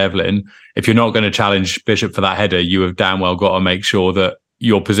there for Devlin, if you're not going to challenge Bishop for that header, you have damn well got to make sure that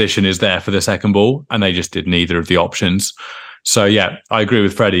your position is there for the second ball, and they just did neither of the options. So yeah, I agree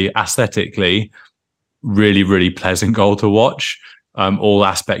with Freddie. Aesthetically, really, really pleasant goal to watch. All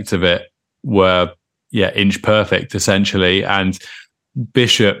aspects of it were inch perfect essentially, and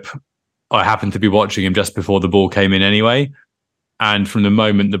Bishop, I happened to be watching him just before the ball came in anyway. And from the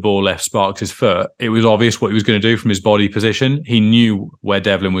moment the ball left Sparks' foot, it was obvious what he was going to do from his body position. He knew where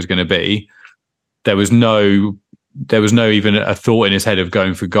Devlin was going to be. There was no there was no even a thought in his head of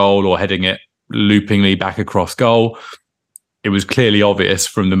going for goal or heading it loopingly back across goal. It was clearly obvious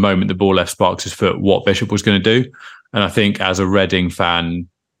from the moment the ball left Sparks' foot what Bishop was going to do. And I think as a Reading fan,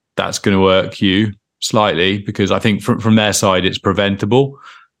 that's going to irk you slightly, because I think from their side, it's preventable.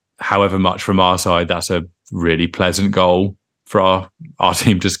 However much from our side, that's a really pleasant goal for our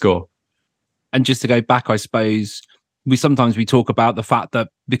team to score. And just to go back, I suppose, we talk about the fact that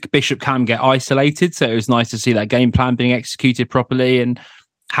Bishop can get isolated. So it was nice to see that game plan being executed properly and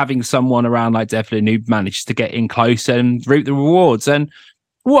having someone around like Devlin who managed to get in close and reap the rewards. And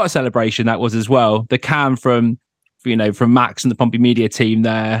what a celebration that was as well. The cam from Max and the Pompey media team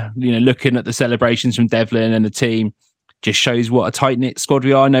there, looking at the celebrations from Devlin and the team, just shows what a tight-knit squad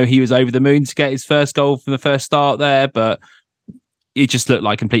we are. I know he was over the moon to get his first goal from the first start there, but it just looked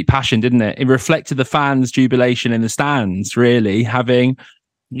like complete passion, didn't it? It reflected the fans' jubilation in the stands, really, having,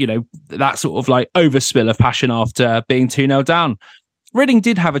 that sort of like overspill of passion after being 2-0 down. Reading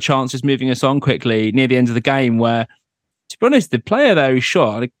did have a chance, just moving us on quickly, near the end of the game where, to be honest, the player there who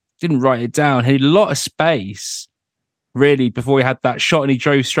shot, I didn't write it down, had a lot of space, really, before he had that shot, and he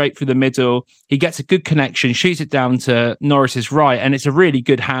drove straight through the middle. He gets a good connection, shoots it down to Norris's right, and it's a really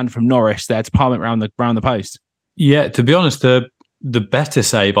good hand from Norris there to palm it round the post. Yeah, to be honest, the better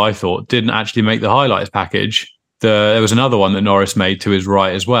save, I thought, didn't actually make the highlights package. There was another one that Norris made to his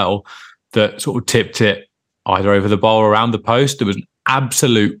right as well that sort of tipped it either over the bar or around the post. It was an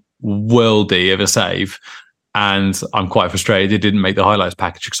absolute worldie of a save, and I'm quite frustrated it didn't make the highlights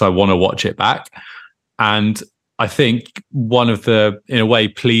package because I want to watch it back. And I think one of the, in a way,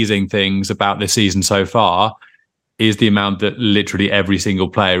 pleasing things about this season so far is the amount that literally every single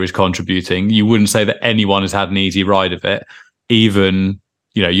player is contributing. You wouldn't say that anyone has had an easy ride of it. Even,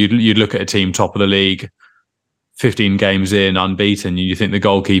 you'd look at a team top of the league, 15 games in, unbeaten, you think the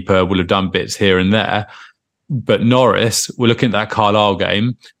goalkeeper will have done bits here and there. But Norris, we're looking at that Carlisle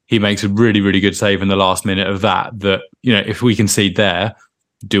game, he makes a really, really good save in the last minute of that, if we concede there,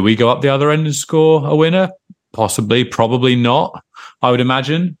 do we go up the other end and score a winner? Possibly, probably not, I would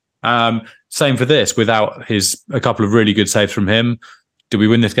imagine. Same for this, without a couple of really good saves from him. Do we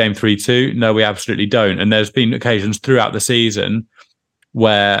win this game 3-2? No, we absolutely don't. And there's been occasions throughout the season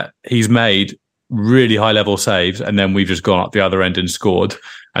where he's made really high level saves and then we've just gone up the other end and scored.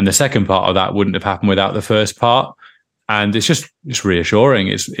 And the second part of that wouldn't have happened without the first part. And it's reassuring.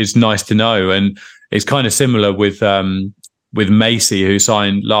 It's nice to know. And it's kind of similar with Macy, who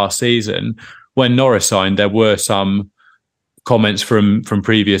signed last season. When Norris signed, there were some comments from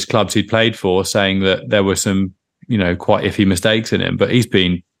previous clubs he'd played for saying that there were some, quite iffy mistakes in him, but he's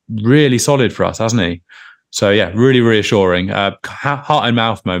been really solid for us, hasn't he? So yeah, really reassuring. Heart and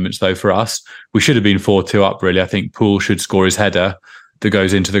mouth moments though for us. We should have been 4-2 up, really. I think Poole should score his header that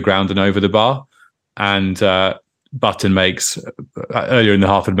goes into the ground and over the bar. And Button makes, earlier in the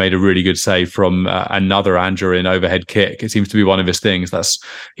half, had made a really good save from another Angerin overhead kick. It seems to be one of his things.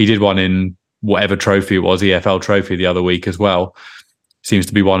 He did one in whatever trophy it was, EFL trophy the other week as well. Seems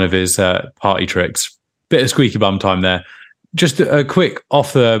to be one of his party tricks. Bit of squeaky bum time there. Just a quick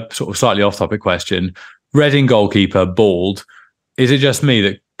slightly off topic question. Reading goalkeeper bald. Is it just me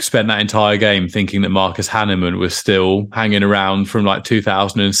that spent that entire game thinking that Marcus Hanneman was still hanging around from like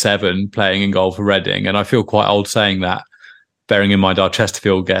 2007 playing in goal for Reading? And I feel quite old saying that, bearing in mind our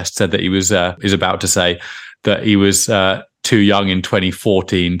Chesterfield guest said that he was about to say that he was too young in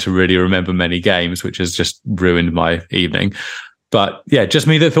 2014 to really remember many games, which has just ruined my evening. But yeah, just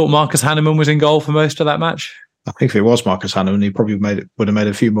me that thought Marcus Hanneman was in goal for most of that match. I think if it was Marcus Hanneman, he probably would have made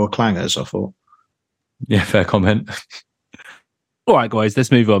a few more clangers, I thought. Yeah, fair comment. All right, guys,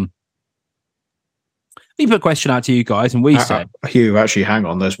 let's move on. We put a question out to you guys, and we said... Hugh, actually, hang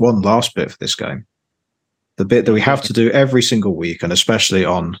on. There's one last bit for this game. The bit that we have to do every single week, and especially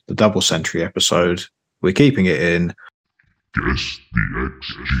on the double century episode, we're keeping it in. Guess the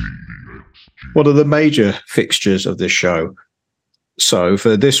XG. What are the major fixtures of this show? So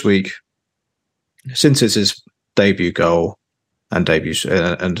for this week, since it's his debut goal and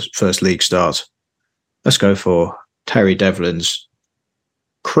first league start, let's go for Terry Devlin's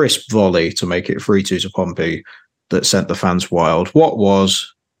crisp volley to make it 3-2 to Pompey that sent the fans wild. What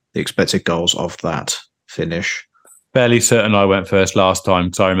was the expected goals of that finish? Fairly certain I went first last time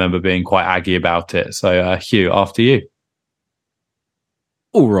because I remember being quite aggy about it. So Hugh, after you.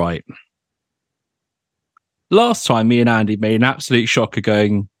 All right. Last time, me and Andy made an absolute shocker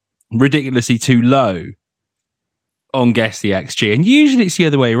going ridiculously too low on Guess the XG. And usually it's the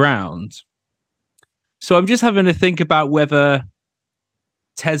other way around. So I'm just having to think about whether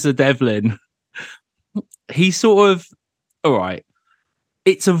Tezza Devlin, he's sort of, all right,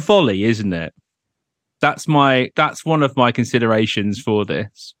 it's a volley, isn't it? That's one of my considerations for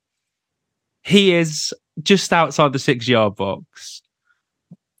this. He is just outside the 6-yard box.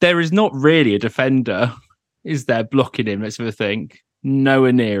 There is not really a defender, is there, blocking him? Let's have a think.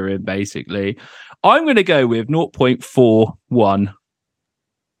 Nowhere near him, basically. I'm going to go with 0.41.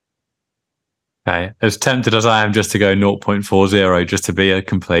 Okay, as tempted as I am just to go 0.40, just to be a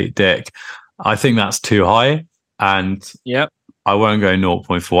complete dick, I think that's too high, and I won't go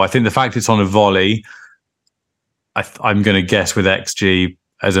 0.4. I think the fact it's on a volley, I'm going to guess with XG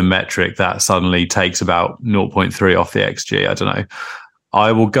as a metric, that suddenly takes about 0.3 off the XG. I don't know.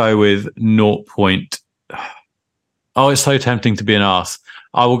 I will go with 0. Oh, it's so tempting to be an arse.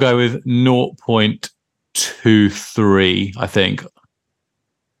 I will go with 0.23, I think.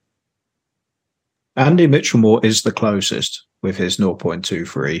 Andy Mitchellmore is the closest with his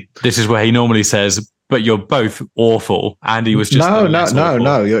 0.23. This is where he normally says, but you're both awful. Andy was just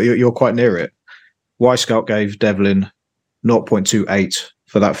no. You're quite near it. Wisecout gave Devlin 0.28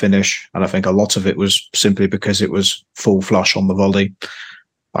 for that finish, and I think a lot of it was simply because it was full flush on the volley.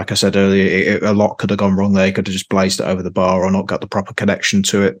 Like I said earlier, a lot could have gone wrong there. He could have just blazed it over the bar or not got the proper connection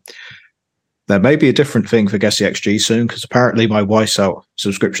to it. There may be a different thing for Gessie XG soon, because apparently my Wiseout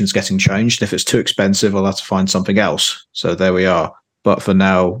subscription is getting changed. If it's too expensive, I'll have to find something else. So there we are. But for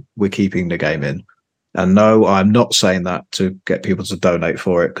now, we're keeping the game in. And no, I'm not saying that to get people to donate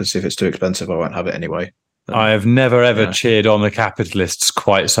for it, because if it's too expensive, I won't have it anyway. I have never ever cheered on the capitalists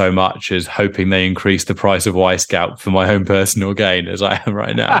quite so much as hoping they increase the price of Wisecout for my own personal gain as I am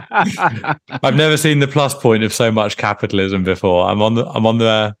right now. I've never seen the plus point of so much capitalism before. I'm on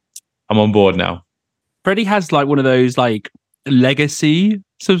board now. Freddie has like one of those like legacy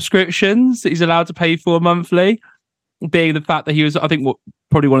subscriptions that he's allowed to pay for monthly, being the fact that he was, I think,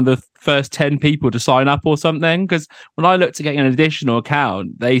 probably one of the first 10 people to sign up or something. Because when I looked at getting an additional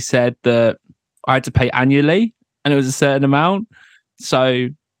account, they said that I had to pay annually and it was a certain amount. So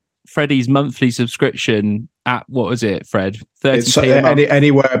Freddie's monthly subscription at, what was it, Fred? 30p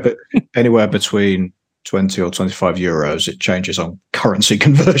anywhere between 20 or 25 euros. It changes on currency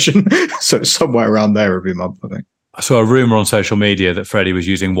conversion. So it's somewhere around there every month, I think. I saw a rumor on social media that Freddie was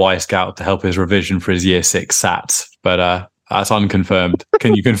using Wisecout to help his revision for his year 6 SATs, but that's unconfirmed.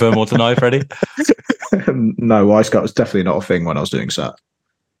 Can you confirm or deny, Freddie? No, Wisecout was definitely not a thing when I was doing SAT.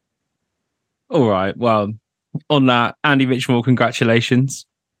 All right. Well, on that, Andy Mitchell, congratulations.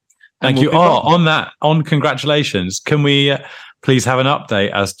 Thank you. On congratulations. Can we please have an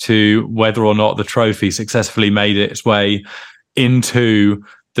update as to whether or not the trophy successfully made its way into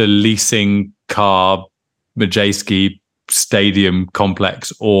the leasing car Majewski Stadium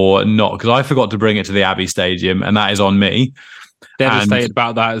complex or not? Because I forgot to bring it to the Abbey Stadium, and that is on me. Devastated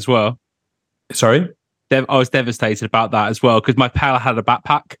about that as well. Sorry? I was devastated about that as well because my pal had a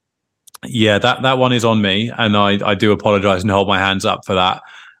backpack. Yeah, that one is on me, and I do apologise and hold my hands up for that.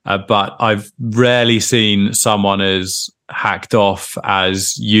 But I've rarely seen someone as hacked off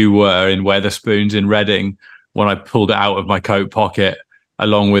as you were in Wetherspoons in Reading when I pulled it out of my coat pocket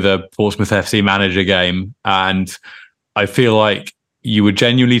along with a Portsmouth FC manager game. And I feel like you were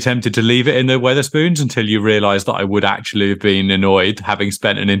genuinely tempted to leave it in the Wetherspoons until you realised that I would actually have been annoyed having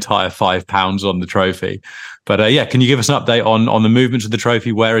spent an entire £5 on the trophy. But can you give us an update on the movements of the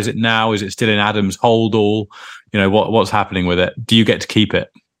trophy? Where is it now? Is it still in Adam's hold all? You know, what's happening with it? Do you get to keep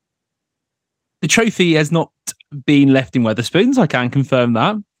it? The trophy has not been left in Wetherspoons. I can confirm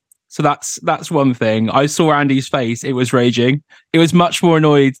that. So that's one thing. I saw Andy's face. It was raging. It was much more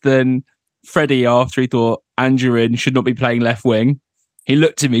annoyed than Freddie after he thought Angerin should not be playing left wing. He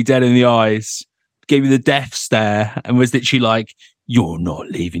looked at me dead in the eyes, gave me the death stare, and was literally like, "You're not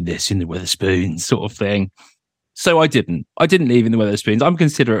leaving this in the Wetherspoons," sort of thing. So I didn't leave in the Wetherspoons. I'm a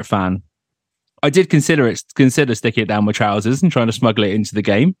considerate fan. I did consider sticking it down my trousers and trying to smuggle it into the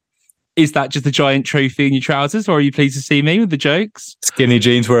game. Is that just a giant trophy in your trousers, or are you pleased to see me with the jokes? Skinny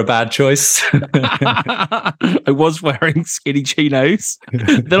jeans were a bad choice. I was wearing skinny chinos.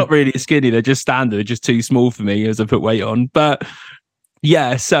 They're not really skinny, they're just standard, they're just too small for me as I put weight on. But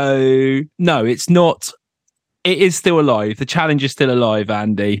yeah, so no, it's not. It is still alive. The challenge is still alive,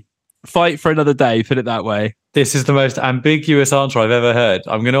 Andy. Fight for another day, put it that way. This is the most ambiguous answer I've ever heard.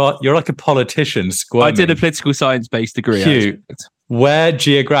 You're like a politician squirming. I did a political science-based degree. Hugh, where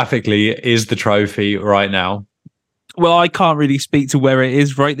geographically is the trophy right now? Well, I can't really speak to where it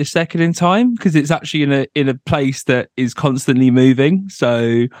is right this second in time because it's actually in a place that is constantly moving.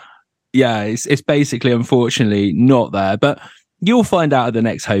 So yeah, it's basically, unfortunately, not there. But you'll find out at the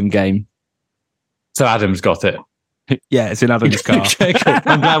next home game. So Adam's got it. Yeah, it's in Adam's car. Okay,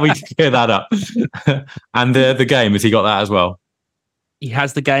 I'm glad we cleared that up. And the game, has he got that as well? He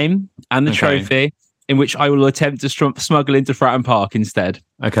has the game and the trophy. in which I will attempt to smuggle into Fratton Park instead.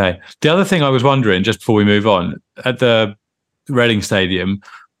 Okay. The other thing I was wondering, just before we move on, at the Reading Stadium,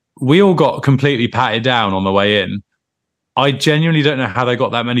 we all got completely patted down on the way in. I genuinely don't know how they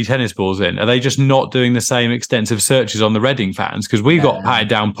got that many tennis balls in. Are they just not doing the same extensive searches on the Reading fans? Because we got patted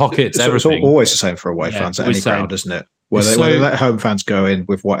down pockets, everything. It's always the same for away fans at any ground, isn't it? Where they let home fans go in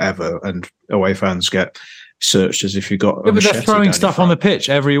with whatever, and away fans get searched as if you got. Yeah, but they're throwing stuff on the pitch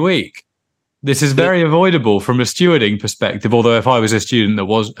every week. This is very avoidable from a stewarding perspective. Although if I was a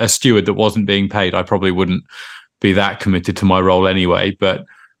steward that wasn't being paid, I probably wouldn't be that committed to my role anyway. But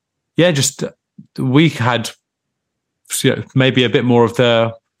yeah, just we had maybe a bit more of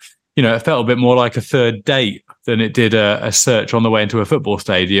the, it felt a bit more like a third date than it did a search on the way into a football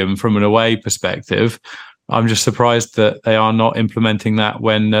stadium from an away perspective. I'm just surprised that they are not implementing that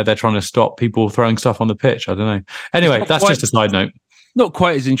when they're trying to stop people throwing stuff on the pitch. I don't know. Anyway, that's just a side note. Not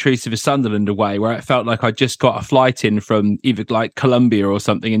quite as intrusive as Sunderland away, where it felt like I just got a flight in from either like Colombia or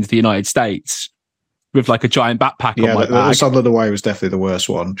something into the United States with like a giant backpack on my back. The Sunderland away was definitely the worst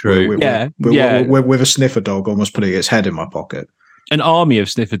one. True. With a sniffer dog almost putting its head in my pocket. An army of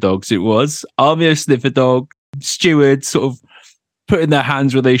sniffer dogs it was. Army of sniffer dog, stewards sort of putting their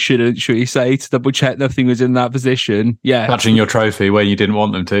hands where they shouldn't, should we say, to double check nothing was in that position. Yeah. Touching your trophy where you didn't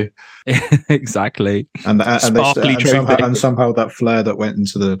want them to. Exactly. And somehow that flare that went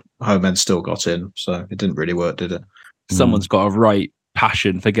into the home end still got in. So it didn't really work, did it? Someone's got a right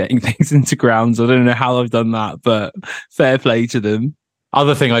passion for getting things into grounds. I don't know how I've done that, but fair play to them.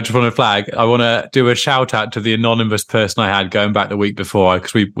 Other thing I just want to flag, I want to do a shout out to the anonymous person I had going back the week before,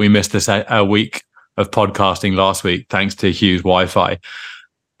 because we missed this a week of podcasting last week thanks to Hugh's Wi-Fi.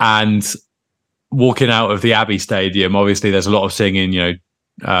 And walking out of the Abbey Stadium, obviously there's a lot of singing,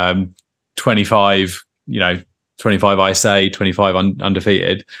 25, 25 I say, 25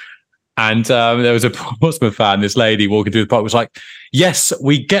 undefeated. And there was a Portsmouth fan, this lady walking through the park was like, yes,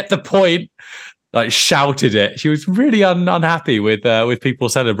 we get the point. Like shouted it. She was really unhappy with people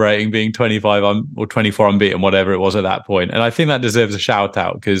celebrating being 25 or 24 unbeaten, whatever it was at that point. And I think that deserves a shout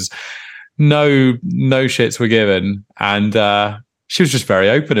out because no shits were given. And she was just very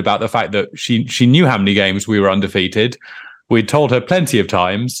open about the fact that she knew how many games we were undefeated. We'd told her plenty of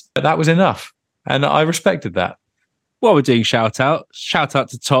times, but that was enough. And I respected that. While we're doing shout out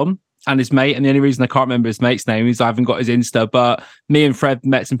to Tom and his mate. And the only reason I can't remember his mate's name is I haven't got his Insta, but me and Fred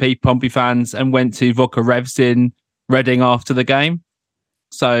met some Pompey fans and went to Vodka Revs in Reading after the game.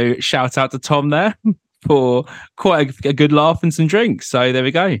 So shout out to Tom there for quite a good laugh and some drinks. So there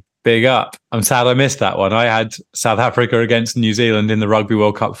we go. Big up. I'm sad I missed that one. I had South Africa against New Zealand in the Rugby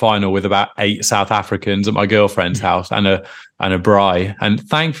World Cup final with about 8 South Africans at my girlfriend's house and a braai. And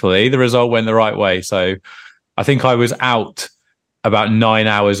thankfully the result went the right way. So I think I was out about 9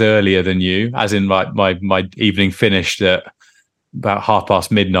 hours earlier than you, as in my evening finished at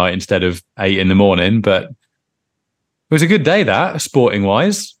about midnight instead of 8 a.m. But it was a good day, that, sporting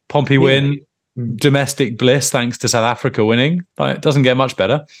wise. Pompey win, domestic bliss thanks to South Africa winning. It doesn't get much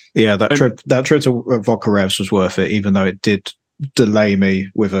better. Yeah, that trip to Vodka Revs was worth it, even though it did delay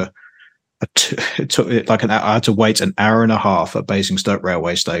me with it took like an hour. I had to wait an hour and a half at Basingstoke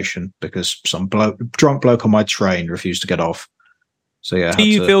railway station because some drunk bloke on my train refused to get off. So yeah. Do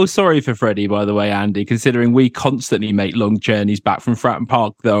you feel sorry for Freddie, by the way, Andy, considering we constantly make long journeys back from Fratton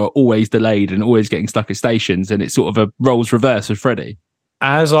Park that are always delayed and always getting stuck at stations, and it's sort of a roles reverse with Freddie?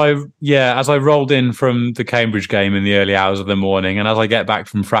 As I rolled in from the Cambridge game in the early hours of the morning, and as I get back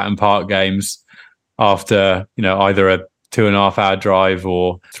from Fratton Park games after, either a 2.5 hour drive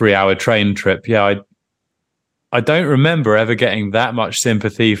or 3 hour train trip, I don't remember ever getting that much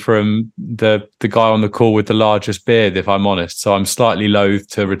sympathy from the guy on the call with the largest beard, if I'm honest. So I'm slightly loath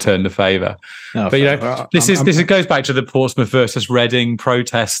to return the favour. No, but this goes back to the Portsmouth versus Reading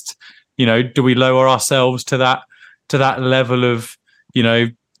protest. Do we lower ourselves to that level of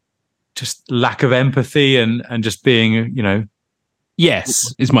just lack of empathy and just being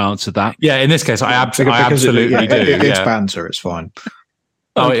Yes, is my answer to that. Yeah, in this case, I absolutely do. It's banter. It's fine.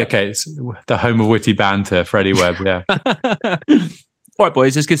 Oh, okay. It's the home of witty banter, Freddie Webb, yeah. All right,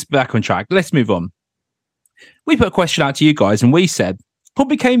 boys, let's get back on track. Let's move on. We put a question out to you guys, and we said,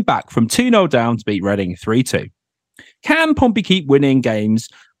 Pompey came back from 2-0 down to beat Reading 3-2. Can Pompey keep winning games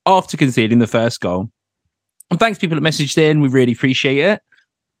after conceding the first goal? And thanks people that messaged in. We really appreciate it.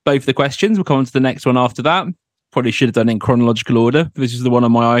 Both the questions. We'll come on to the next one after that. Probably should have done it in chronological order. This is the one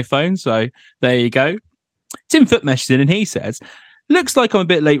on my iPhone, so there you go. Tim Foot messaged in, and he says, looks like I'm a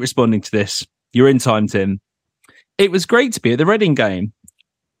bit late responding to this. You're in time, Tim. It was great to be at the Reading game.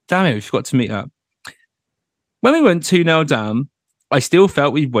 Damn it, we forgot to meet up. When we went 2-0 down, I still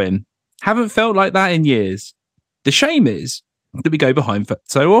felt we'd win. Haven't felt like that in years. The shame is that we go behind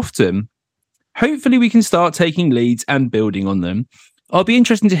so often. Hopefully we can start taking leads and building on them. I'll be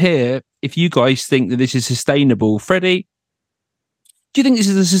interested to hear if you guys think that this is sustainable. Freddie, do you think this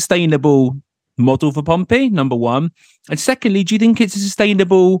is a sustainable model for Pompey, number one? And secondly, do you think it's a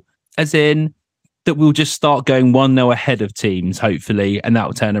sustainable as in that we'll just start going 1-0 ahead of teams, hopefully, and that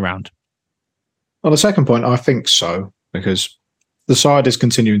will turn around? On the second point, I think so, because the side is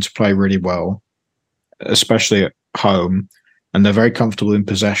continuing to play really well, especially at home, and they're very comfortable in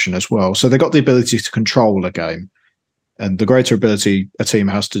possession as well. So they've got the ability to control a game. And the greater ability a team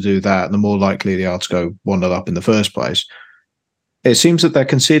has to do that, the more likely they are to go 1-0 up in the first place. It seems that they're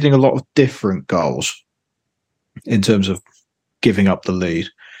conceding a lot of different goals in terms of giving up the lead.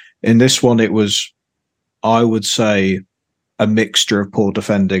 In this one, it was, I would say, a mixture of poor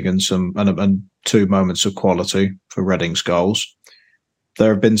defending and 2 moments of quality for Reading's goals.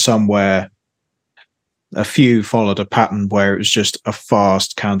 There have been some where a few followed a pattern where it was just a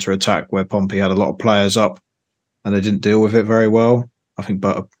fast counter-attack where Pompey had a lot of players up and they didn't deal with it very well. I think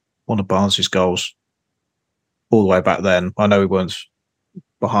one of Barnes' goals all the way back then, I know we weren't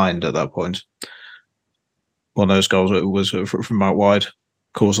behind at that point. One of those goals was from out wide,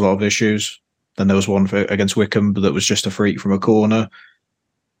 caused a lot of issues. Then there was one against Wickham that was just a freak from a corner.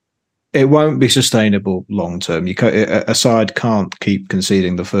 It won't be sustainable long term. A side can't keep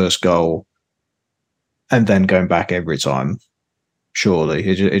conceding the first goal and then going back every time. Surely,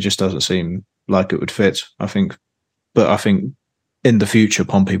 it just doesn't seem like it would fit. I think in the future,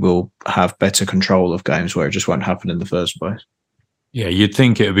 Pompey will have better control of games where it just won't happen in the first place. Yeah, you'd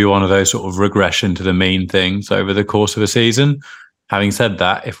think it would be one of those sort of regression to the mean things over the course of a season. Having said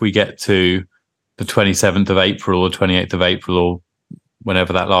that, if we get to the 27th of April or 28th of April or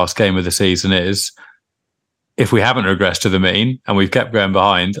whenever that last game of the season is, if we haven't regressed to the mean and we've kept going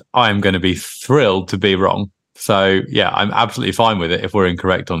behind, I'm going to be thrilled to be wrong. So, yeah, I'm absolutely fine with it if we're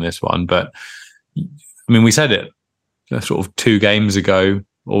incorrect on this one. But, I mean, we said it sort of 2 games ago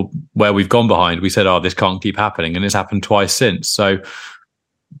or where we've gone behind. We said, this can't keep happening. And it's happened twice since. So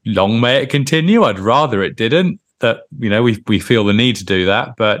long may it continue. I'd rather it didn't. That, we feel the need to do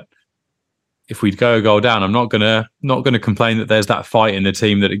that. But if we go a goal down, I'm not gonna complain that there's that fight in the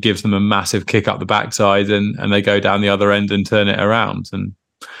team that it gives them a massive kick up the backside and they go down the other end and turn it around. And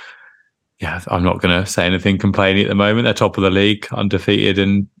yeah, I'm not going to say anything complaining at the moment. They're top of the league, undefeated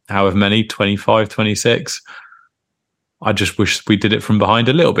in however many, 25, 26. I just wish we did it from behind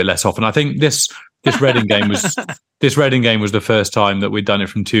a little bit less often. I think this Reading game was the first time that we'd done it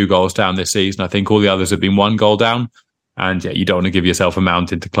from 2 goals down this season. I think all the others have been 1 goal down. And yeah, you don't want to give yourself a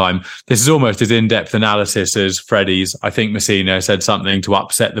mountain to climb. This is almost as in-depth analysis as Freddie's. I think Messina said something to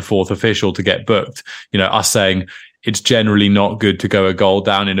upset the 4th official to get booked. Us saying it's generally not good to go a goal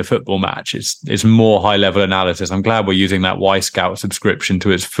down in a football match. It's more high-level analysis. I'm glad we're using that Y-Scout subscription to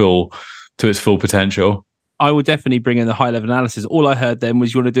its full potential. I will definitely bring in the high-level analysis. All I heard then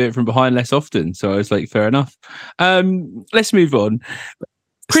was you want to do it from behind less often. So I was like, fair enough. Let's move on.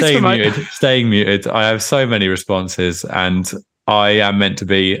 Staying muted. I have so many responses and I am meant to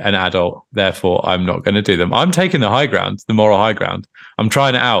be an adult. Therefore, I'm not going to do them. I'm taking the high ground, the moral high ground. I'm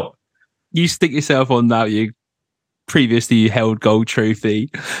trying it out. You stick yourself on that. You previously held gold trophy.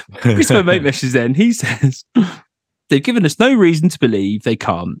 Christopher Mate messages then. He says, they've given us no reason to believe they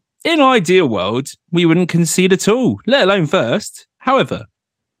can't. In an ideal world, we wouldn't concede at all, let alone first. However,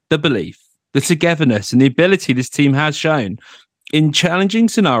 the belief, the togetherness and the ability this team has shown in challenging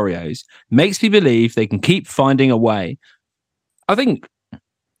scenarios makes me believe they can keep finding a way. I think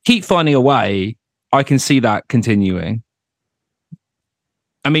keep finding a way, I can see that continuing.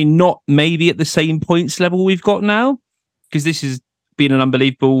 I mean, not maybe at the same points level we've got now, because this has been an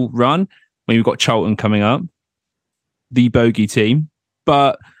unbelievable run. I mean, we've got Charlton coming up, the bogey team,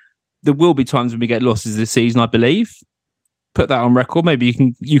 but there will be times when we get losses this season, I believe. Put that on record. Maybe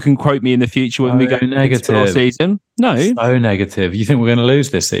you can quote me in the future when we go negative into season. No, so negative. You think we're going to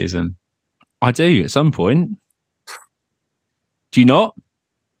lose this season? I do at some point. Do you not?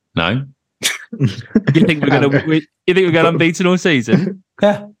 No. You think we're going unbeaten all season?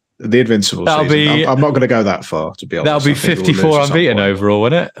 Yeah. The invincible season. I'm not going to go that far, to be honest. That'll be 54 unbeaten overall,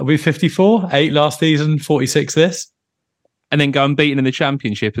 won't it? It'll be 54. 8 last season, 46 this. And then go unbeaten in the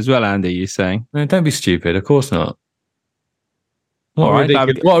championship as well, Andy, you're saying? No, don't be stupid. Of course not. What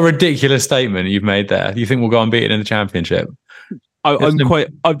a ridiculous statement you've made there. You think we'll go unbeaten in the championship?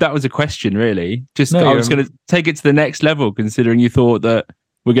 That was a question, really. I was going to take it to the next level, considering you thought that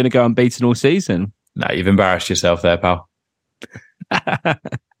we're going to go unbeaten all season. No, you've embarrassed yourself there, pal.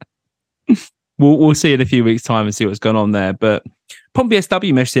 We'll see in a few weeks' time and see what's going on there. But Pompey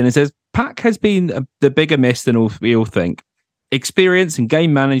SW messaged in and says, Pack has been the bigger miss than we all think. Experience and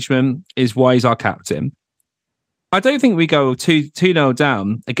game management is why he's our captain. I don't think we go 2-0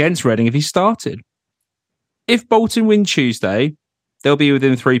 down against Reading if he started. If Bolton win Tuesday, they'll be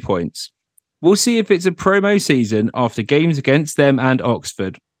within 3 points. We'll see if it's a promo season after games against them and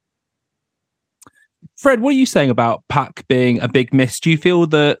Oxford. Fred, what are you saying about Pack being a big miss? Do you feel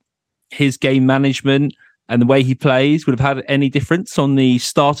that his game management and the way he plays would have had any difference on the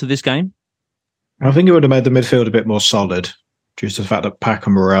start of this game? I think it would have made the midfield a bit more solid due to the fact that Pack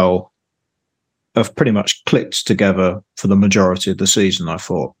and Morel have pretty much clicked together for the majority of the season, I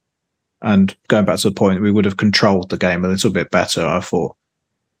thought. And going back to the point, we would have controlled the game a little bit better, I thought.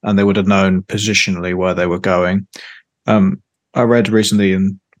 And they would have known positionally where they were going. I read recently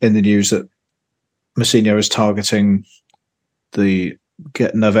in the news that Mousinho is targeting the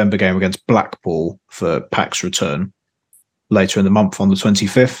November game against Blackpool for Pack's return later in the month on the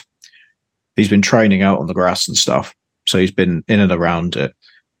 25th. He's been training out on the grass and stuff, so he's been in and around it.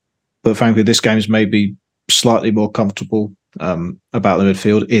 But frankly, this game is maybe slightly more comfortable about the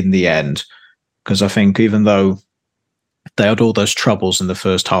midfield in the end, because I think even though they had all those troubles in the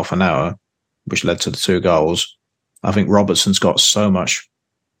first half an hour, which led to the 2 goals, I think Robertson's got so much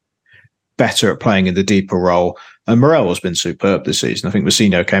better at playing in the deeper role. And Morel has been superb this season. I think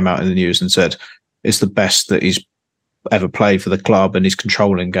Mousinho came out in the news and said it's the best that he's ever played for the club, and he's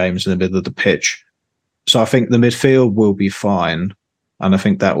controlling games in the middle of the pitch. So I think the midfield will be fine, and I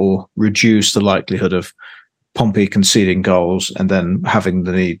think that will reduce the likelihood of Pompey conceding goals and then having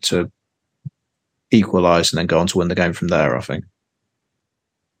the need to equalise and then go on to win the game from there, I think.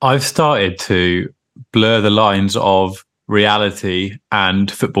 I've started to blur the lines of reality and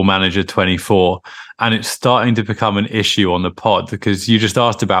Football Manager 24, and it's starting to become an issue on the pod, because you just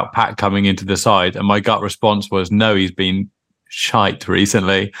asked about Pat coming into the side, and my gut response was no, he's been shite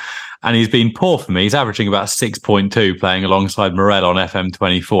recently, and he's been poor for me. He's averaging about 6.2 playing alongside Morel on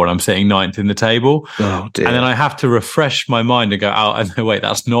FM24, and I'm sitting 9th in the table. Oh, dear. And then I have to refresh my mind and go, oh, no, wait,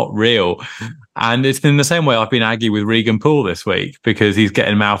 that's not real. And it's in the same way I've been arguing with Regan Poole this week, because he's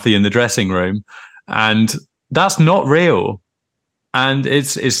getting mouthy in the dressing room, and that's not real. And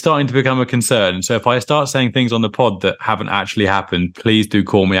it's starting to become a concern. So if I start saying things on the pod that haven't actually happened, please do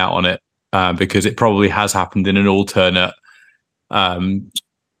call me out on it, because it probably has happened in an alternate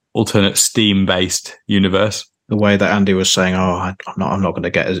Steam-based universe. The way that Andy was saying, I'm not going to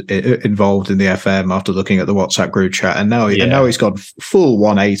get involved in the FM after looking at the WhatsApp group chat, and now he's gone full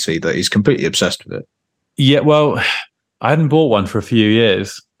 180 that he's completely obsessed with it. Yeah, well, I hadn't bought one for a few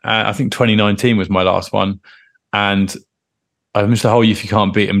years. I think 2019 was my last one, and I missed the whole "if you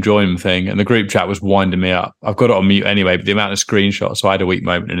can't beat them, join them" thing, and the group chat was winding me up. I've got it on mute anyway, but the amount of screenshots, so I had a weak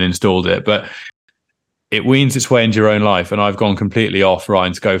moment and installed it. But it weans its way into your own life, and I've gone completely off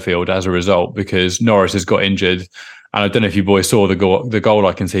Ryan Schofield as a result, because Norris has got injured. And I don't know if you boys saw the goal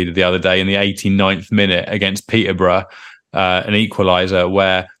I conceded the other day in the 89th minute against Peterborough, an equaliser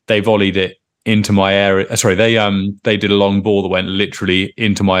where they volleyed it into my area. Sorry, they did a long ball that went literally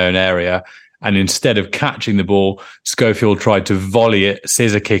into my own area. And instead of catching the ball, Schofield tried to volley it,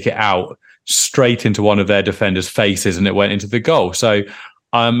 scissor kick it out straight into one of their defenders' faces, and it went into the goal. So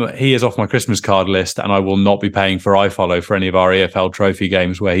he is off my Christmas card list, and I will not be paying for iFollow for any of our EFL trophy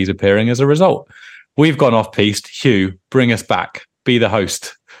games where he's appearing as a result. We've gone off-piste. Hugh, bring us back. Be the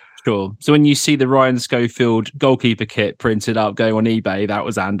host. Sure. So when you see the Ryan Schofield goalkeeper kit printed up going on eBay, that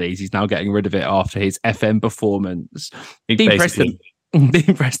was Andy's. He's now getting rid of it after his FM performance. Dean Preston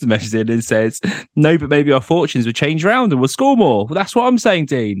messaged in and says, no, but maybe our fortunes will change around and we'll score more. Well, that's what I'm saying,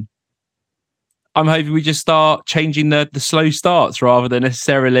 Dean. I'm hoping we just start changing the slow starts rather than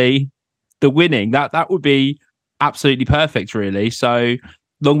necessarily the winning. That would be absolutely perfect, really. So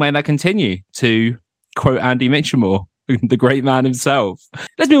long may that continue, to quote Andy Mitchelmore, the great man himself.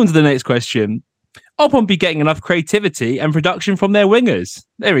 Let's move on to the next question. Are Pompey getting enough creativity and production from their wingers?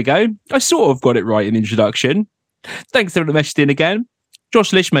 There we go. I sort of got it right in the introduction. Thanks to everyone that messaged in again.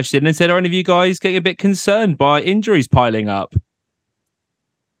 Josh Lish messaged in and said, are any of you guys getting a bit concerned by injuries piling up?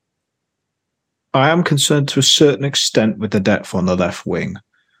 I am concerned to a certain extent with the depth on the left wing.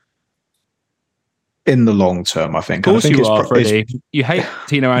 In the long term, I think. Of course you are, Freddie. You hate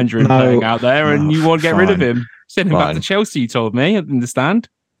Tino Andrew playing out there, and you want to get rid of him. Send him back to Chelsea, you told me. I understand.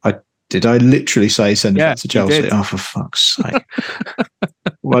 Did I literally say send him back to Chelsea? Oh, for fuck's sake.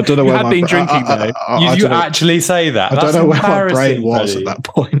 Well, I don't know you had been drinking, though. You actually say that? I don't know where my brain was at that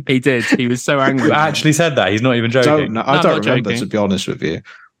point. He did. He was so angry. You actually said that? He's not even joking? I don't remember, to be honest with you.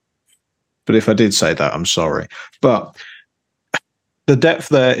 But if I did say that, I'm sorry. But the depth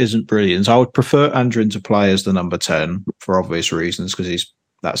there isn't brilliant. I would prefer Andrin to play as the number 10 for obvious reasons, because he's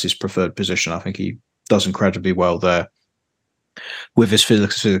that's his preferred position. I think he does incredibly well there with his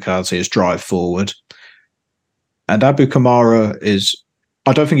physicality, his drive forward. And Abu Kamara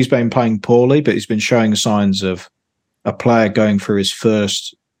I don't think he's been playing poorly, but he's been showing signs of a player going through his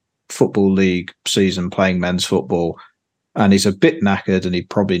first Football League season playing men's football. And he's a bit knackered and he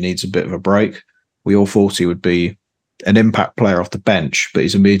probably needs a bit of a break. We all thought he would be an impact player off the bench, but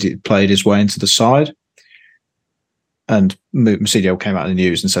he's immediately played his way into the side. And Mourinho came out in the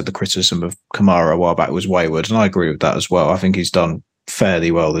news and said the criticism of Kamara a while back was wayward. And I agree with that as well. I think he's done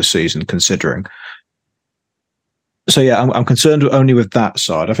fairly well this season, considering. So, yeah, I'm concerned only with that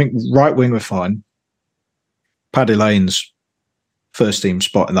side. I think right wing we're fine. Paddy Lane's first team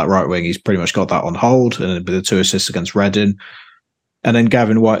spot in that right wing, he's pretty much got that on hold, and with the 2 assists against Reading. And then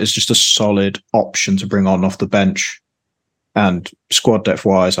Gavin White is just a solid option to bring on off the bench. And squad depth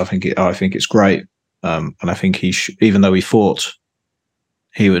wise, I think it's great. And I think even though we thought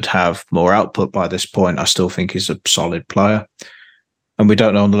he would have more output by this point, I still think he's a solid player. And we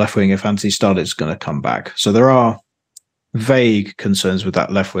don't know on the left wing if Anthony Starlett's going to come back. So there are vague concerns with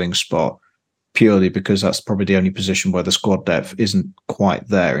that left wing spot, purely because that's probably the only position where the squad depth isn't quite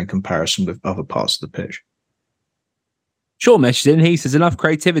there in comparison with other parts of the pitch. Sean meshes in, he says, enough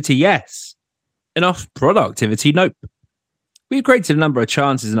creativity, yes. Enough productivity, nope. We've created a number of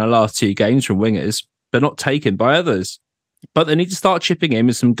chances in our last 2 games from wingers, but not taken by others. But they need to start chipping in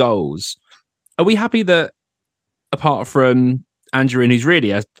with some goals. Are we happy that, apart from Andrew, who's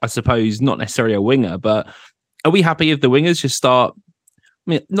really, I suppose, not necessarily a winger, but are we happy if the wingers just start,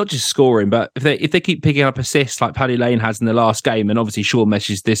 not just scoring, but if they keep picking up assists like Paddy Lane has in the last game, and obviously Sean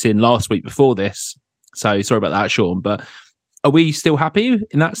meshes this in last week before this, so sorry about that, Sean, but are we still happy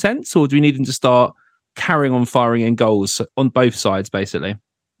in that sense, or do we need them to start carrying on firing in goals on both sides, basically?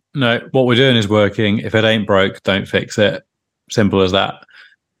 No, what we're doing is working. If it ain't broke, don't fix it. Simple as that.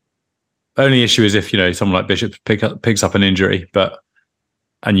 Only issue is if, someone like Bishop picks up an injury,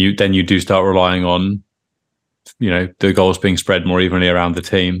 and you do start relying on, the goals being spread more evenly around the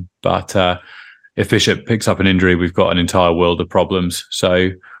team. But if Bishop picks up an injury, we've got an entire world of problems. So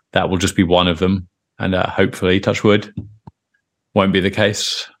that will just be one of them. And hopefully, touch wood, won't be the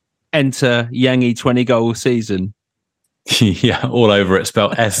case. Enter Yangi 20-goal season. Yeah, all over it,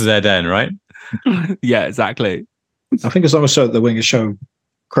 spelled SZN, right? Yeah, exactly. I think as long as the wingers show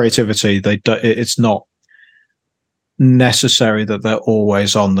creativity, it's not necessary that they're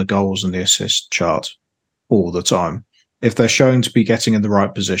always on the goals and the assist chart all the time. If they're showing to be getting in the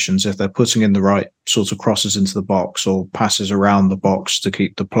right positions, if they're putting in the right sorts of crosses into the box or passes around the box to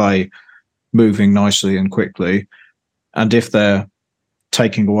keep the play moving nicely and quickly, and if they're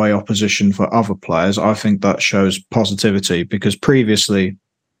taking away opposition for other players, I think that shows positivity, because previously,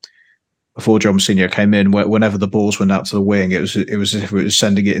 before John Mourinho came in, whenever the balls went out to the wing, it was as if it was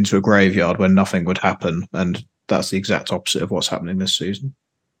sending it into a graveyard where nothing would happen. And that's the exact opposite of what's happening this season.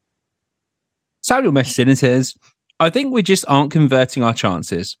 Samuel messes in and says, I think we just aren't converting our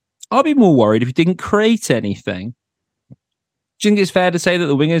chances. I'd be more worried if we didn't create anything. Do you think it's fair to say that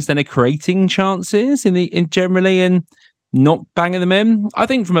the wingers then are creating chances in generally and not banging them in? I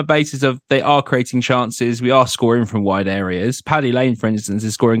think from a basis of they are creating chances, we are scoring from wide areas. Paddy Lane, for instance,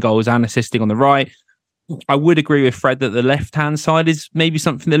 is scoring goals and assisting on the right. I would agree with Fred that the left-hand side is maybe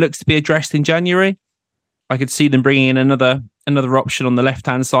something that looks to be addressed in January. I could see them bringing in another option on the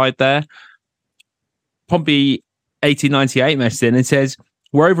left-hand side there. Pompey 1898 messed in and says,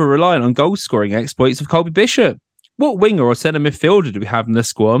 we're over-reliant on goal-scoring exploits of Colby Bishop. What winger or centre midfielder do we have in the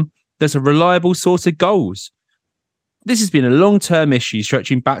squad that's a reliable source of goals? This has been a long-term issue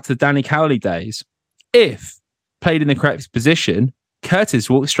stretching back to the Danny Cowley days. If played in the correct position, Curtis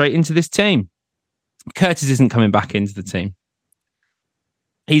walks straight into this team. Curtis isn't coming back into the team.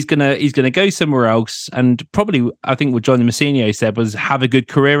 He's gonna go somewhere else, and probably I think what John Mourinho said was have a good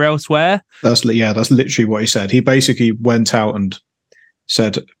career elsewhere. That's literally what he said. He basically went out and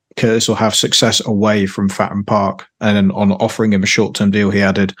said Curtis will have success away from Fatton Park, and then on offering him a short-term deal, he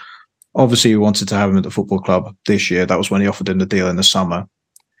added, obviously, we wanted to have him at the football club this year. That was when he offered him the deal in the summer,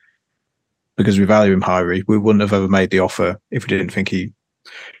 because we value him highly. We wouldn't have ever made the offer if we didn't think he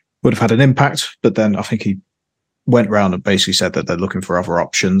would have had an impact. But then I think he went round and basically said that they're looking for other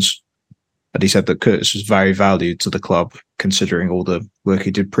options. And he said that Curtis was very valued to the club, considering all the work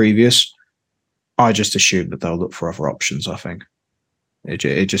he did previous. I just assume that they'll look for other options, I think.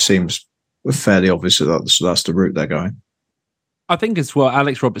 It just seems fairly obvious that that's the route they're going. I think as well,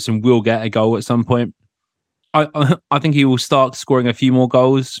 Alex Robertson will get a goal at some point. I think he will start scoring a few more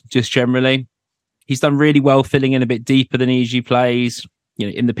goals, just generally. He's done really well filling in a bit deeper than he usually plays,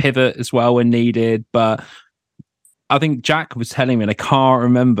 in the pivot as well when needed. But I think Jack was telling me, and I can't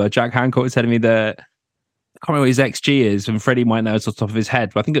remember, Jack Hancock was telling me that, I can't remember what his XG is, and Freddie might know it's off the top of his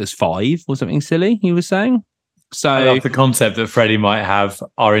head, but I think it was 5 or something silly, he was saying. So I love the concept that Freddie might have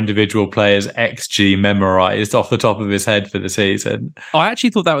our individual players' XG memorized off the top of his head for the season. I actually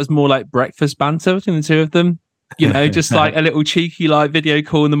thought that was more like breakfast banter between the two of them. Just like a little cheeky like video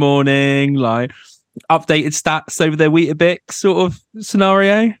call in the morning, like updated stats over their Weetabix sort of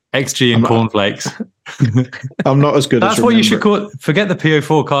scenario. XG and cornflakes. I'm not as good. That's what you should call it. Forget the PO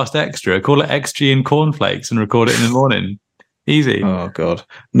Forecast Extra. Call it XG and cornflakes and record it in the morning. Easy. Oh God,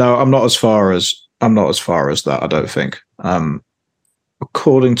 no! I'm not as far as that. I don't think.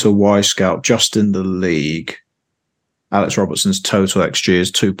 According to Y Scout, just in the league, Alex Robertson's total XG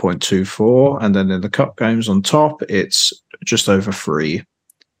is 2.24, and then in the cup games on top, it's just over 3.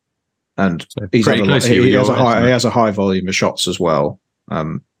 And So he has a high volume of shots as well.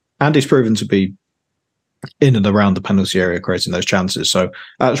 And he's proven to be in and around the penalty area creating those chances. So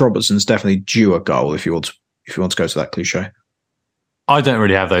Alex Robertson's definitely due a goal if you want to go to that cliche. I don't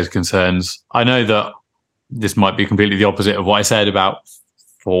really have those concerns. I know that this might be completely the opposite of what I said about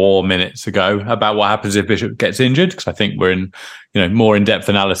 4 minutes ago about what happens if Bishop gets injured, because I think we're in, more in-depth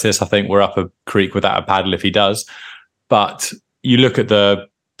analysis. I think we're up a creek without a paddle if he does. But you look at the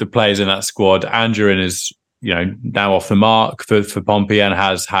players in that squad. Angerin is, now off the mark for Pompey and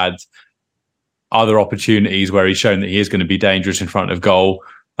has had other opportunities where he's shown that he is going to be dangerous in front of goal,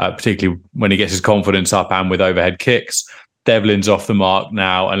 particularly when he gets his confidence up and with overhead kicks. Devlin's off the mark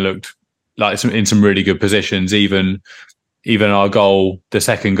now and looked like in some really good positions. Even our goal, the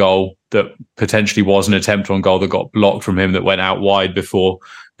second goal that potentially was an attempt on goal that got blocked from him that went out wide before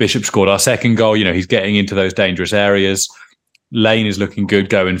Bishop scored our second goal. He's getting into those dangerous areas. Lane is looking good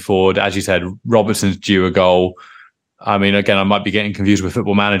going forward. As you said, Robertson's due a goal. I mean, again, I might be getting confused with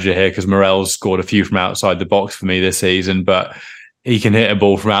Football Manager here because Morel's scored a few from outside the box for me this season, but he can hit a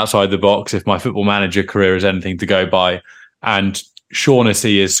ball from outside the box if my Football Manager career is anything to go by. And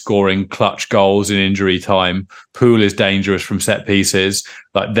Shaughnessy is scoring clutch goals in injury time. Poole is dangerous from set pieces.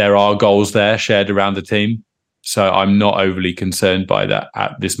 Like, there are goals there shared around the team. So I'm not overly concerned by that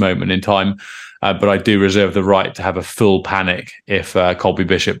at this moment in time. But I do reserve the right to have a full panic if Colby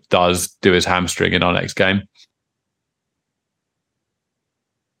Bishop does do his hamstring in our next game.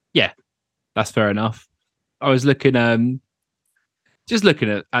 Yeah, that's fair enough. I was looking, just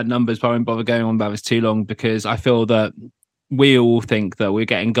looking at numbers, but I won't bother going on about this too long because I feel that we all think that we're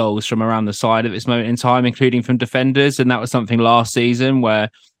getting goals from around the side at this moment in time, including from defenders. And that was something last season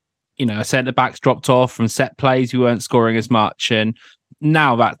where, centre-backs dropped off from set plays. We weren't scoring as much. And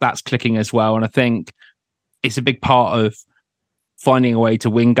now that's clicking as well. And I think it's a big part of finding a way to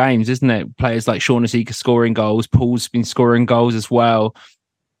win games, isn't it? Players like Shaughnessy scoring goals. Paul's been scoring goals as well.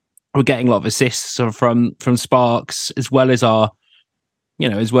 We're getting a lot of assists from Sparks, as well as our,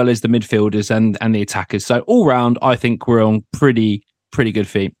 as well as the midfielders and the attackers. So all round, I think we're on pretty good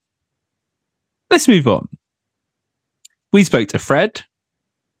feet. Let's move on. We spoke to Fred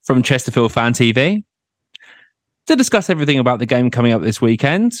from Chesterfield Fan TV to discuss everything about the game coming up this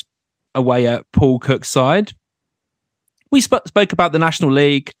weekend, away at Paul Cook's side. We spoke about the National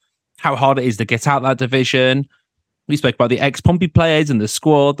League, how hard it is to get out that division. We spoke about the ex-Pompey players and the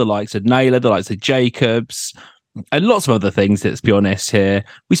squad, the likes of Naylor, the likes of Jacobs, and lots of other things, let's be honest here.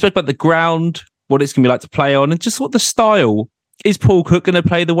 We spoke about the ground, what it's going to be like to play on, and just what the style. Is Paul Cook going to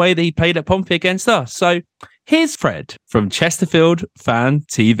play the way that he played at Pompey against us? So here's Fred from Chesterfield Fan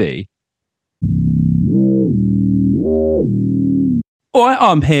TV. All right,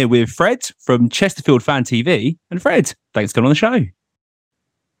 I'm here with Fred from Chesterfield Fan TV. And Fred, thanks for coming on the show.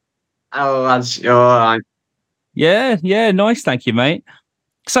 Oh, lads, you're all right. Yeah, nice. Thank you, mate.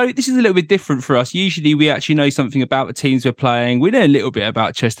 So this is a little bit different for us. Usually we actually know something about the teams we're playing. We know a little bit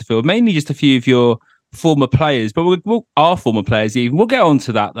about Chesterfield, mainly just a few of your former players, but our former players even. We'll get on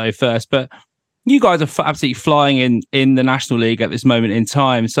to that though first, but you guys are absolutely flying in the National League at this moment in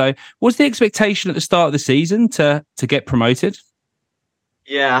time. So what's the expectation at the start of the season to get promoted?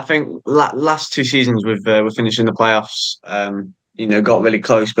 Yeah, I think last 2 seasons we've finished in the playoffs, got really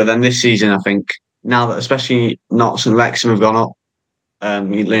close. But then this season, I think now that especially Notts and Wrexham have gone up,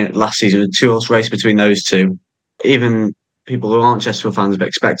 last season, a 2-horse race between those two, even people who aren't Chesterfield fans have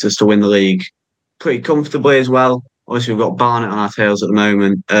expected us to win the league pretty comfortably as well. Obviously, we've got Barnet on our tails at the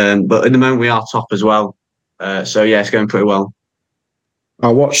moment, but at the moment we are top as well. So yeah, it's going pretty well. I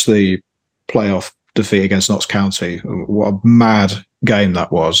watched the playoff defeat against Notts County. What a mad game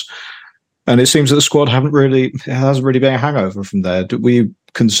that was. And it seems that the squad hasn't really been a hangover from there. Were you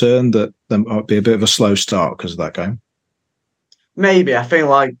concerned that there might be a bit of a slow start because of that game? Maybe. I feel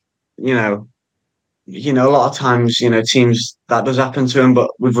like, a lot of times, teams that does happen to them, but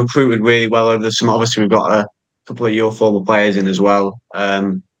we've recruited really well over the summer. Obviously, we've got a couple of your former players in as well.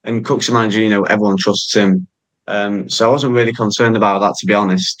 And Cook's a manager, everyone trusts him. So I wasn't really concerned about that, to be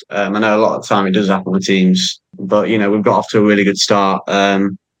honest. I know a lot of the time it does happen with teams, but, we've got off to a really good start.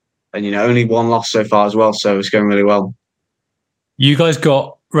 And, only one loss so far as well. So it's going really well. You guys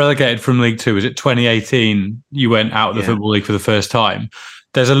got relegated from League Two. Was it 2018? You went out of the Football League for the first time.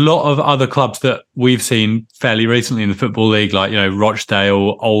 There's a lot of other clubs that we've seen fairly recently in the Football League, like,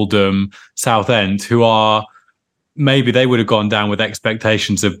 Rochdale, Oldham, Southend, who are, maybe they would have gone down with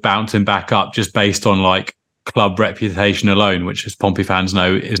expectations of bouncing back up just based on like club reputation alone, which, as Pompey fans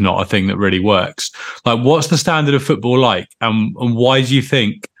know, is not a thing that really works. Like, what's the standard of football like? And why do you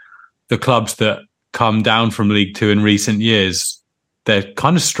think the clubs that come down from League Two in recent years, they're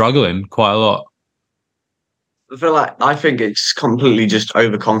kind of struggling quite a lot? I think it's completely just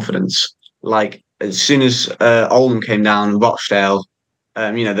overconfidence. Like, as soon as Oldham came down, Rochdale,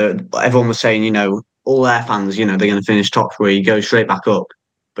 everyone was saying, all their fans, they're going to finish top three, go straight back up.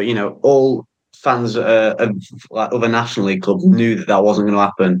 But, all fans of like other National League clubs knew that wasn't going to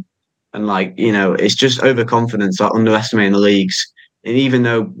happen. And it's just overconfidence, like underestimating the leagues. And even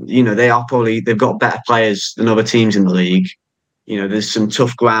though, they've got better players than other teams in the league, there's some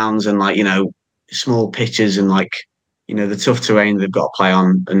tough grounds and small pitches and the tough terrain they've got to play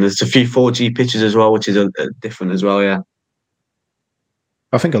on. And there's a few 4G pitches as well, which is different as well, yeah.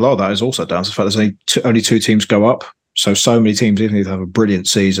 I think a lot of that is also down to the fact there's only two teams go up. So many teams, even if they have a brilliant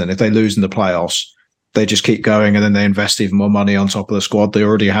season, if they lose in the playoffs, they just keep going and then they invest even more money on top of the squad they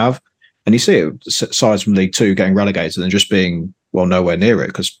already have. And you see it, sides from League Two getting relegated and just being, nowhere near it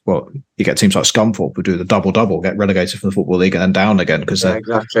because, you get teams like Scunthorpe who do the double-double, get relegated from the Football League and then down again because they're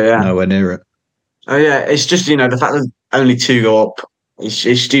nowhere near it. Oh, yeah. It's just, the fact that only two go up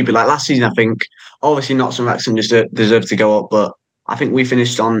is stupid. Like last season, I think, obviously Notts and Wrexham just deserve to go up, but I think we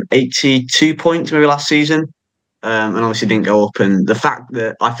finished on 82 points maybe last season and obviously didn't go up. And the fact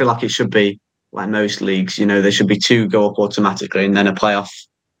that I feel like it should be like most leagues, there should be two go up automatically and then a playoff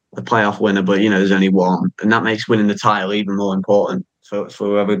winner, but there's only one, and that makes winning the title even more important for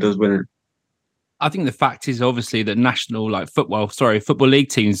whoever does win it. I think the fact is obviously that Football League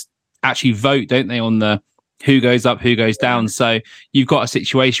teams actually vote, don't they, on the who goes up, who goes down. So you've got a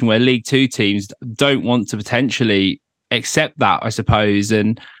situation where League Two teams don't want to potentially accept that, I suppose,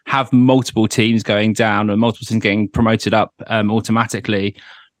 and have multiple teams going down and multiple teams getting promoted up automatically.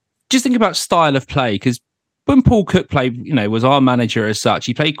 Just think about style of play, because when Paul Cook played, was our manager as such,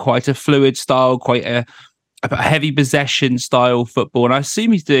 he played quite a fluid style, quite a heavy possession style football. And I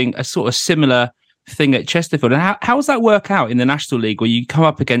assume he's doing a sort of similar thing at Chesterfield. And how does that work out in the National League where you come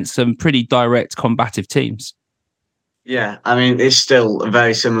up against some pretty direct combative teams? Yeah, I mean, it's still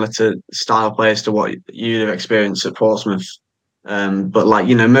very similar to style players to what you'd have experienced at Portsmouth. But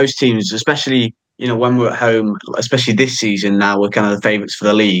most teams, especially, when we're at home, especially this season now, we're kind of the favourites for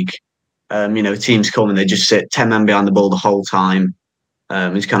the league. Teams come and they just sit 10 men behind the ball the whole time.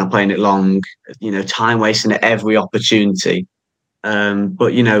 Just kind of playing it long, time wasting at every opportunity.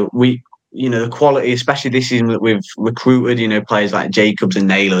 But, the quality, especially this season that we've recruited, players like Jacobs and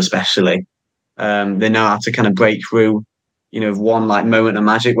Naylor especially, they know how to kind of break through, one moment of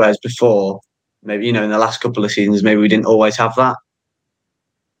magic, whereas before, maybe, in the last couple of seasons, maybe we didn't always have that.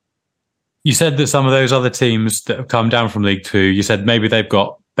 You said that some of those other teams that have come down from League Two, you said maybe they've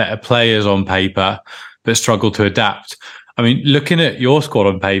got better players on paper, but struggle to adapt. I mean, looking at your squad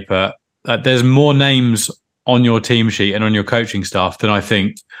on paper, there's more names on your team sheet and on your coaching staff than I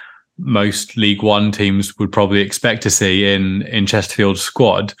think most League One teams would probably expect to see in Chesterfield's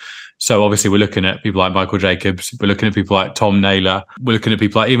squad. So obviously we're looking at people like Michael Jacobs, we're looking at people like Tom Naylor, we're looking at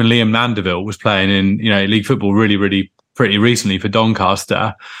people like even Liam Mandeville was playing in league football really pretty recently for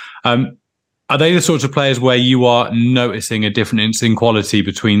Doncaster. Are they the sorts of players where you are noticing a difference in quality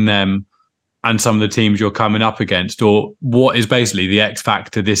between them and some of the teams you're coming up against? Or what is basically the X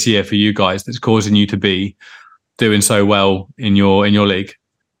factor this year for you guys that's causing you to be doing so well in your league?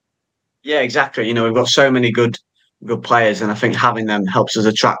 Yeah, exactly. We've got so many good players, and I think having them helps us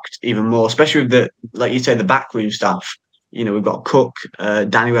attract even more, especially with like you say, the backroom staff. We've got Cook,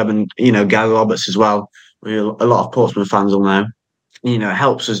 Danny Webb, and Gary Roberts as well. A lot of Portsmouth fans will know. It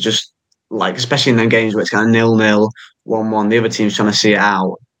helps us just especially in them games where it's kind of 0-0, 1-1. The other team's trying to see it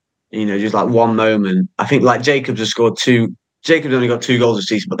out. Just one moment. I think Jacobs has scored two. Jacobs only got 2 goals this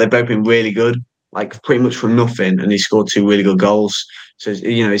season, but they've both been really good. Pretty much from nothing, and he scored 2 really good goals. So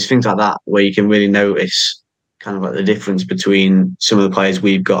it's things like that where you can really notice kind of the difference between some of the players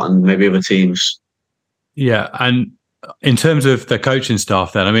we've got and maybe other teams. Yeah, and In terms of the coaching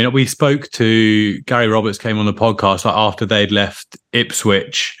staff, then, I mean, we spoke to Gary Roberts, came on the podcast after they'd left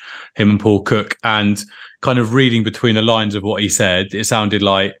Ipswich, him and Paul Cook, and kind of reading between the lines of what he said, it sounded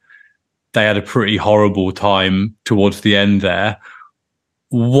like they had a pretty horrible time towards the end there.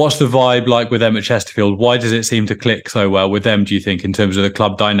 What's the vibe like with them at Chesterfield? Why does it seem to click so well with them, do you think, in terms of the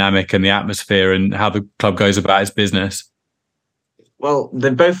club dynamic and the atmosphere and how the club goes about its business? Well,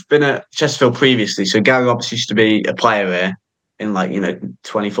 they've both been at Chesterfield previously. So Gary Roberts used to be a player here in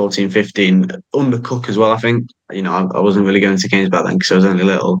 2014, 15, under Cook as well, I think. I wasn't really going to games back then because I was only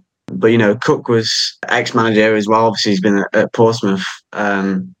little. But, Cook was ex-manager as well. Obviously, he's been at Portsmouth.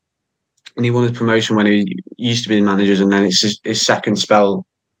 And he won his promotion when he used to be the managers, and then it's his second spell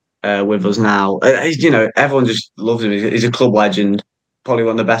with us now. Everyone just loves him. He's a club legend, probably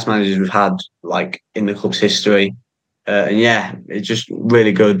one of the best managers we've had in the club's history. And yeah, it's just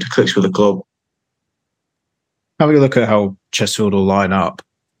really good. Clicks with the club. Having a look at how Chesterfield will line up,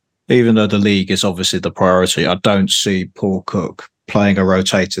 even though the league is obviously the priority, I don't see Paul Cook playing a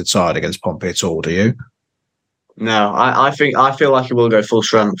rotated side against Pompey at all. Do you? No, I feel like he will go full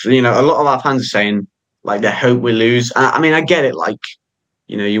strength. A lot of our fans are saying they hope we lose. I mean, I get it.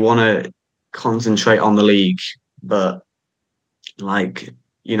 You want to concentrate on the league, but at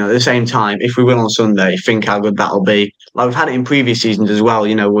the same time, if we win on Sunday, think how good that'll be. We've had it in previous seasons as well.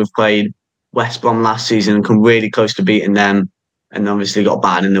 We've played West Brom last season and come really close to beating them, and obviously got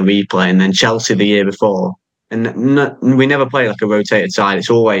battered in the replay. And then Chelsea the year before, and we never play a rotated side. It's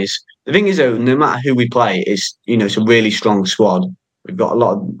always. The thing is, though, no matter who we play, it's a really strong squad. We've got a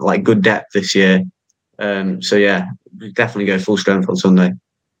lot of good depth this year. So yeah, we definitely go full strength on Sunday.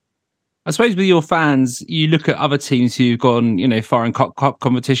 I suppose with your fans, you look at other teams who've gone, far in cup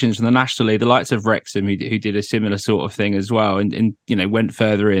competitions from the National League, the likes of Wrexham, who did a similar sort of thing as well, and went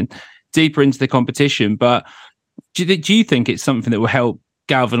further deeper into the competition. But do you think it's something that will help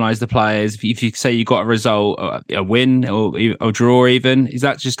galvanise the players? If you say you got a result, a win or a draw even, is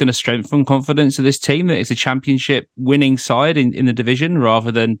that just going to strengthen confidence of this team that it's a championship winning side in the division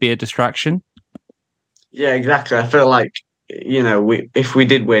rather than be a distraction? Yeah, exactly. I feel like, if we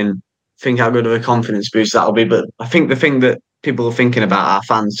did win, think how good of a confidence boost that'll be. But I think the thing that people are thinking about, our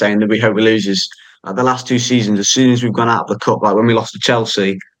fans saying that we hope we lose, is the last two seasons, as soon as we've gone out of the cup, when we lost to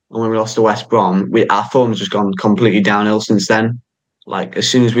Chelsea and when we lost to West Brom, our form's just gone completely downhill since then. As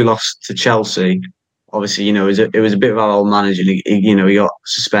soon as we lost to Chelsea, obviously, it was a bit of our old manager. He got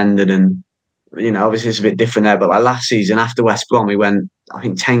suspended, and obviously it's a bit different there. But last season after West Brom, we went, I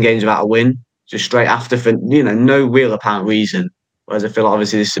think, 10 games without a win, just straight after for no real apparent reason. Whereas I feel like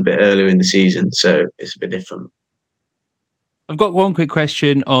obviously this is a bit earlier in the season, so it's a bit different. I've got one quick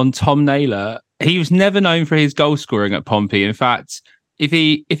question on Tom Naylor. He was never known for his goal scoring at Pompey. In fact, if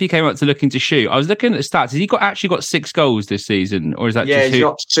he came up to looking to shoot, I was looking at the stats. Has he actually got 6 goals this season, or is that he's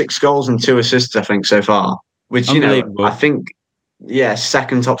got 6 goals and 2 assists, I think, so far. Which I think,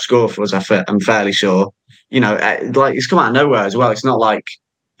 second top scorer for us. I'm fairly sure. He's come out of nowhere as well. It's not like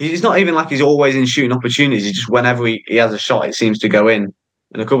he's not even he's always in shooting opportunities. He just whenever he has a shot, it seems to go in,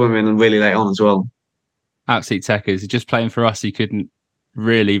 and a couple of them in really late on as well. Absolute techers. Just playing for us, he couldn't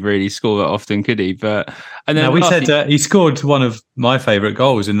really score that often, could he? But and then we said he scored one of my favourite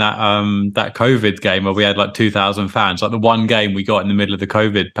goals in that COVID game where we had 2,000 fans. The one game we got in the middle of the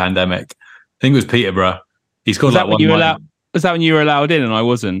COVID pandemic. I think it was Peterborough. He scored was that when you were allowed in and I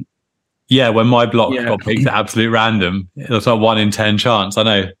wasn't? Yeah, when my block got picked at absolute random. It was 1 in 10 chance. I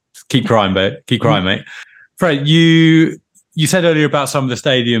know. Keep crying, mate. Fred, you said earlier about some of the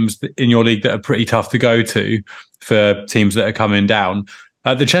stadiums in your league that are pretty tough to go to for teams that are coming down.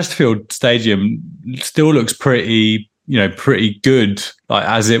 The Chesterfield Stadium still looks pretty good,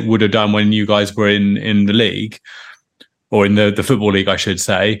 as it would have done when you guys were in the league, or in the Football League, I should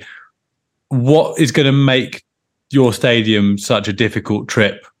say. What is going to make your stadium such a difficult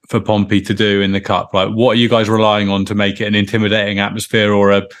trip for Pompey to do in the Cup? What are you guys relying on to make it an intimidating atmosphere,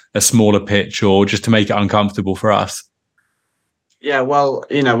 or a smaller pitch, or just to make it uncomfortable for us? Yeah, well,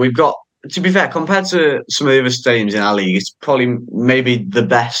 we've got, to be fair, compared to some of the other stadiums in our league, it's probably maybe the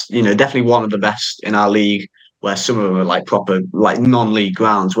best, definitely one of the best in our league, where some of them are proper, non-league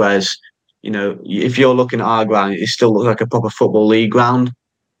grounds. Whereas, if you're looking at our ground, it still looks like a proper football league ground.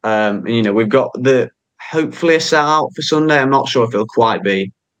 And, we've got hopefully a sellout for Sunday. I'm not sure if it'll quite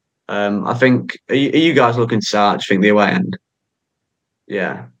be. I think, are you guys looking to sell out, do you think, the away end?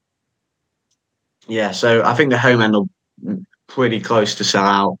 Yeah. Yeah, so I think the home end will pretty close to sell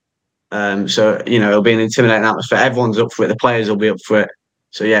out. So, it'll be an intimidating atmosphere. Everyone's up for it. The players will be up for it.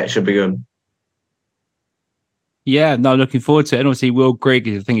 So, yeah, it should be good. Yeah, no, looking forward to it. And obviously, Will Grigg,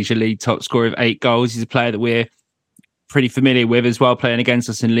 I think he's your league top scorer of 8 goals. He's a player that we're pretty familiar with as well, playing against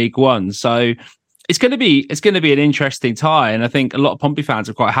us in League One. So it's going to be an interesting tie, and I think a lot of Pompey fans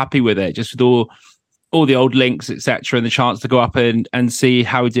are quite happy with it, just with all the old links, etc., and the chance to go up and see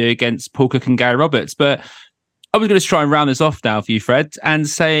how we do against Paul Cook and Gary Roberts. But I was going to try and round this off now for you, Fred, and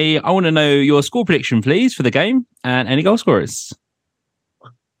say I want to know your score prediction, please, for the game and any goal scorers.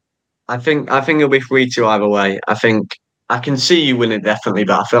 I think it'll be 3-2 either way. I think I can see you winning definitely,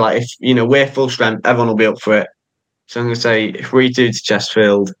 but I feel like if we're full strength, everyone will be up for it. So I'm going to say 3-2 to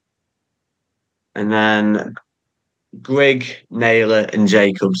Chesterfield, and then Grigg, Naylor, and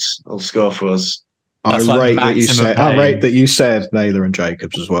Jacobs will score for us. I rate that you said Naylor and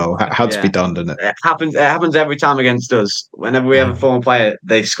Jacobs as well. Had to be done, didn't it? It happens every time against us. Whenever we have a former player,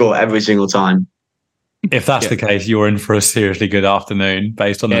 they score every single time. If that's the case, you're in for a seriously good afternoon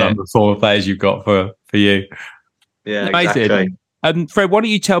based on the number of former players you've got for you. Yeah, exactly. Fred, why don't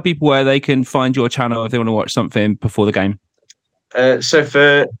you tell people where they can find your channel if they want to watch something before the game? So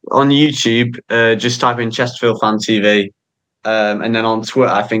on YouTube, just type in Chesterfield Fan TV, and then on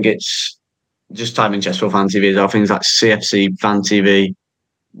Twitter, I think it's just type in Chesterfield Fan TV. I think it's like CFC Fan TV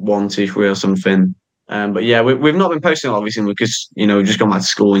 123 or something. But yeah, we've not been posting a lot obviously because we've just gone back to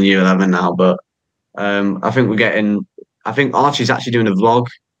school in year 11 now. But I think I think Archie's actually doing a vlog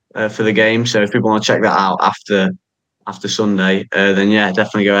for the game. So if people want to check that out after Sunday, then yeah,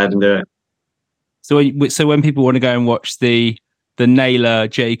 definitely go ahead and do it. So when people want to go and watch the Naylor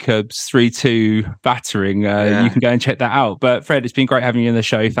Jacobs 3-2 battering, you can go and check that out. But Fred, it's been great having you on the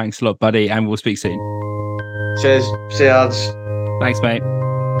show. Thanks a lot, buddy, and we'll speak soon. Cheers. See you, lads. Thanks, mate.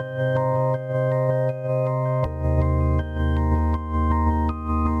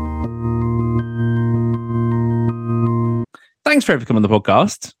 Thanks, Fred, for coming on the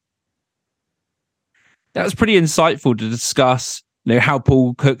podcast. That was pretty insightful to discuss, how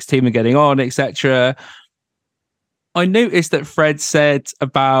Paul Cook's team are getting on, etc. I noticed that Fred said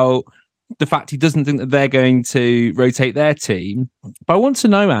about the fact he doesn't think that they're going to rotate their team. But I want to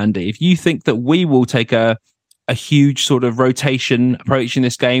know, Andy, if you think that we will take a huge sort of rotation approach in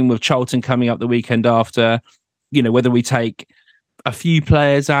this game with Charlton coming up the weekend after, whether we take a few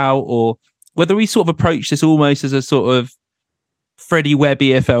players out or whether we sort of approach this almost as a sort of Freddie Webb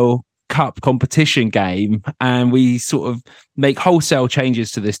EFL Cup competition game and we sort of make wholesale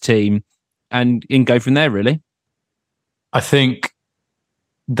changes to this team and go from there, really. I think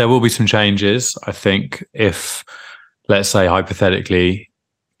there will be some changes. I think if, let's say, hypothetically,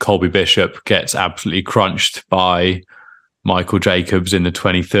 Colby Bishop gets absolutely crunched by Michael Jacobs in the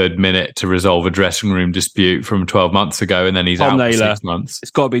 23rd minute to resolve a dressing room dispute from 12 months ago, and then he's out for 6 months.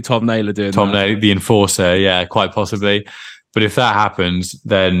 It's got to be Tom Naylor doing Tom Naylor, the enforcer, yeah, quite possibly. But if that happens,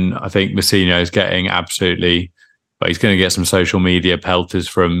 then I think Mousinho is getting absolutely... But he's going to get some social media pelters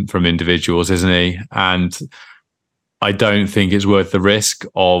from individuals, isn't he? And I don't think it's worth the risk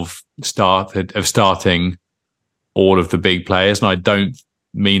of starting all of the big players. And I don't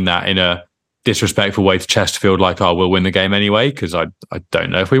mean that in a disrespectful way to Chesterfield, like, we'll win the game anyway, because I don't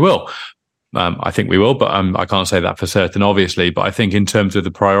know if we will. I think we will, but I can't say that for certain, obviously. But I think in terms of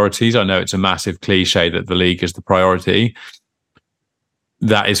the priorities, I know it's a massive cliche that the league is the priority.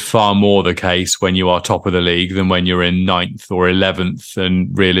 That is far more the case when you are top of the league than when you're in 9th or 11th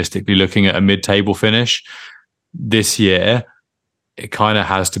and realistically looking at a mid-table finish. This year, it kind of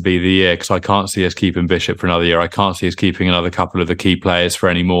has to be the year because I can't see us keeping Bishop for another year. I can't see us keeping another couple of the key players for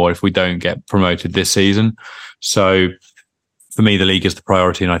any more if we don't get promoted this season. So for me, the league is the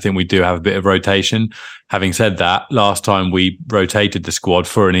priority, and I think we do have a bit of rotation. Having said that, last time we rotated the squad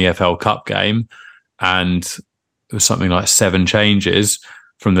for an EFL Cup game, and it was something like 7 changes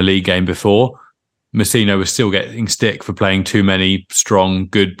from the league game before. Mousinho was still getting stick for playing too many strong,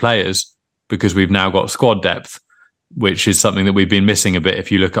 good players because we've now got squad depth, which is something that we've been missing a bit.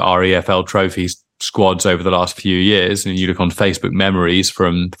 If you look at our EFL trophies squads over the last few years, and you look on Facebook memories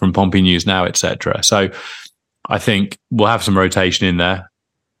from Pompey News Now, etc. So I think we'll have some rotation in there.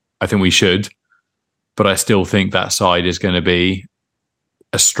 I think we should, but I still think that side is going to be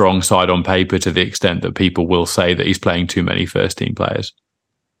a strong side on paper to the extent that people will say that he's playing too many first team players.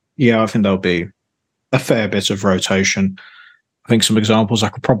 Yeah, I think there'll be a fair bit of rotation. I think some examples, I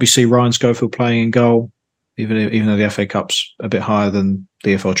could probably see Ryan Schofield playing in goal, even though the FA Cup's a bit higher than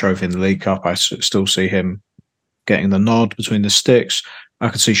the EFL Trophy in the League Cup. I still see him getting the nod between the sticks. I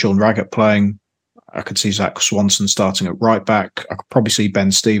could see Sean Raggett playing. I could see Zach Swanson starting at right back. I could probably see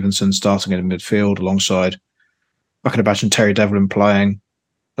Ben Stevenson starting in midfield alongside. I could imagine Terry Devlin playing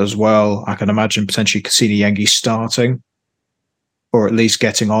as well. I can imagine potentially Cassini Yengi starting, or at least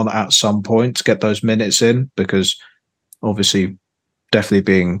getting on at some point to get those minutes in, because obviously definitely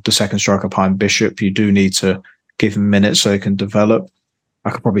being the second striker behind Bishop, you do need to give him minutes so he can develop. I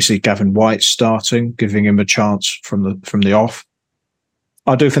could probably see Gavin White starting, giving him a chance from the off.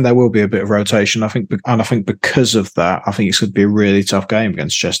 I do think there will be a bit of rotation. I think because of that, I think it's going to be a really tough game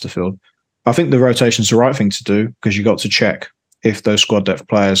against Chesterfield. I think the rotation's the right thing to do because you got to check if those squad depth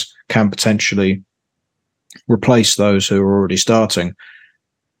players can potentially replace those who are already starting.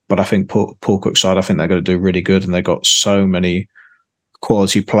 But I think Paul Cook's side, I think they're going to do really good, and they've got so many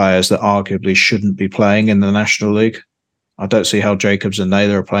quality players that arguably shouldn't be playing in the National League. I don't see how Jacobs and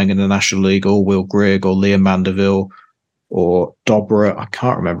Naylor are playing in the National League, or Will Grigg, or Liam Mandeville, or Dobra. I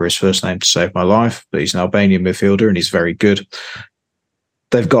can't remember his first name to save my life, but he's an Albanian midfielder and he's very good.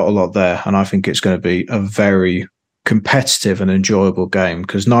 They've got a lot there, and I think it's going to be a very competitive and enjoyable game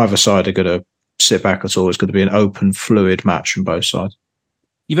because neither side are going to sit back at all. It's going to be an open, fluid match from both sides.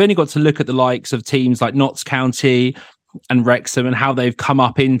 You've only got to look at the likes of teams like Notts County and Wrexham and how they've come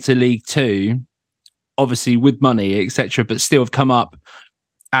up into League Two, obviously with money, etc., but still have come up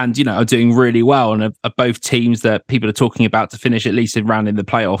and, you know, are doing really well and are both teams that people are talking about to finish at least around in the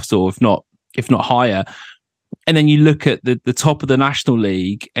playoffs, or if not higher. And then you look at the top of the National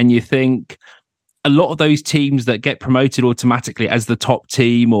League and you think a lot of those teams that get promoted automatically as the top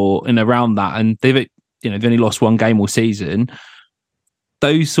team or in around that, and they've only lost one game all season.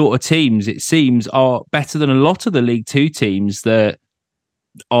 Those sort of teams, it seems, are better than a lot of the League Two teams that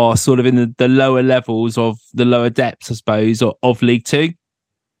are sort of in the lower levels of the lower depths, I suppose, of League Two.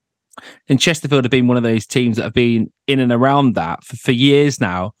 And Chesterfield have been one of those teams that have been in and around that for years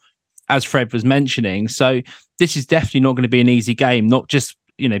now, as Fred was mentioning. So this is definitely not going to be an easy game, not just,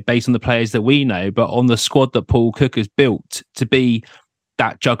 you know, based on the players that we know, but on the squad that Paul Cook has built to be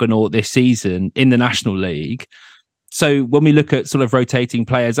that juggernaut this season in the National League. So when we look at sort of rotating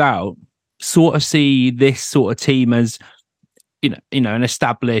players out, sort of see this sort of team as, you know, an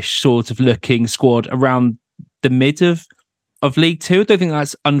established sort of looking squad around the mid of League Two. I don't think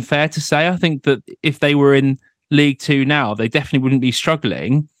that's unfair to say. I think that if they were in League Two now, they definitely wouldn't be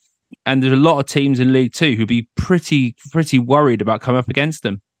struggling. And there's a lot of teams in League Two who'd be pretty worried about coming up against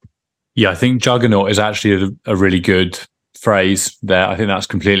them. Yeah, I think juggernaut is actually a really good phrase there. I think that's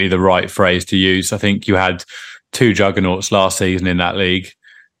completely the right phrase to use. I think you had two juggernauts last season in that league,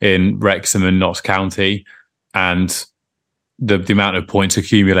 in Wrexham and Notts County, and the amount of points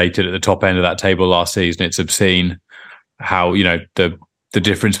accumulated at the top end of that table last season, it's obscene how, you know, the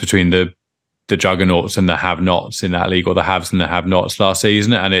difference between the juggernauts and the have-nots in that league, or the haves and the have-nots last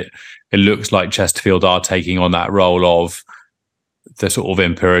season. And it looks like Chesterfield are taking on that role of the sort of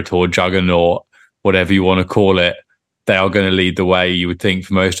imperator, juggernaut, whatever you want to call it. They are going to lead the way, you would think,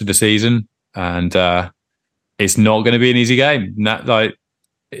 for most of the season. And it's not going to be an easy game.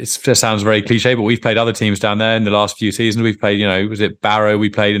 It sounds very cliche, but we've played other teams down there in the last few seasons. We've played, you know, was it Barrow we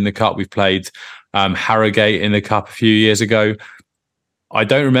played in the Cup? We've played Harrogate in the Cup a few years ago. I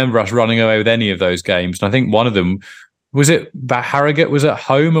don't remember us running away with any of those games. And I think one of them, was it Harrogate was at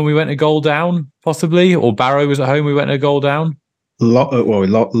home and we went a goal down, possibly? Or Barrow was at home, we went a goal down? We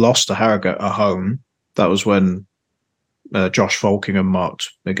lost to Harrogate at home. That was when Josh Falkingham marked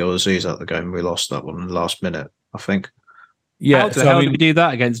Miguel Aziz at the game. We lost that one in the last minute, I think. Yeah, how did we do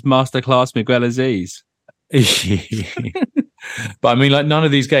that against masterclass Miguel Aziz? But I mean, like, none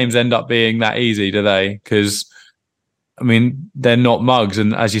of these games end up being that easy, do they? Because, I mean, they're not mugs.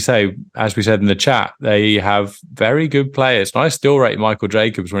 And as you say, as we said in the chat, they have very good players. And I still rate Michael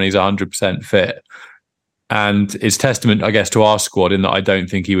Jacobs when he's 100% fit. And it's testament, I guess, to our squad in that I don't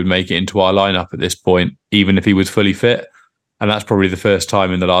think he would make it into our lineup at this point, even if he was fully fit. And that's probably the first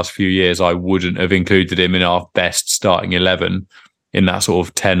time in the last few years I wouldn't have included him in our best starting 11 in that sort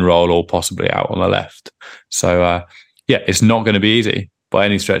of 10 role, or possibly out on the left. So, yeah, it's not going to be easy by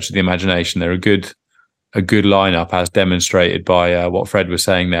any stretch of the imagination. They're a good lineup, as demonstrated by what Fred was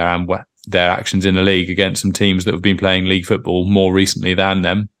saying there, and their actions in the league against some teams that have been playing league football more recently than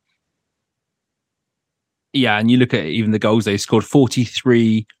them. Yeah, and you look at even the goals they scored,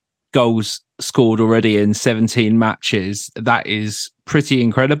 43 goals scored already in 17 matches. That is pretty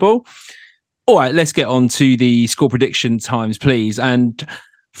incredible. All right, let's get on to the score prediction times, please. And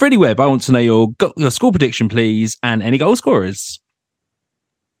Freddie Webb, I want to know your score prediction, please, and any goal scorers.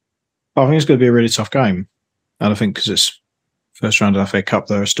 I think it's going to be a really tough game. And I think because it's first round of the FA Cup,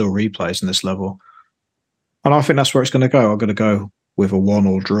 there are still replays in this level. And I think that's where it's going to go. I'm going to go with a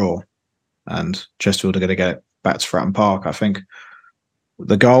 1-1 draw. And Chesterfield are going to get back to Fratton Park. I think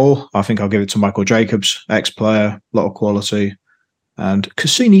the goal, I think I'll give it to Michael Jacobs, ex-player, a lot of quality. And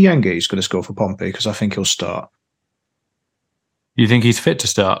Cassini Yengi is going to score for Pompey because I think he'll start. You think he's fit to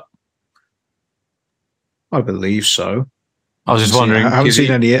start? I believe so. I was just wondering. I haven't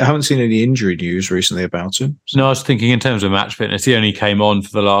seen any injury news recently about him. So. No, I was thinking in terms of match fitness, he only came on for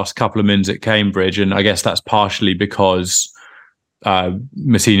the last couple of minutes at Cambridge, and I guess that's partially because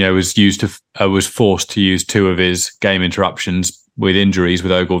Moutinho was forced to use 2 of his game interruptions with injuries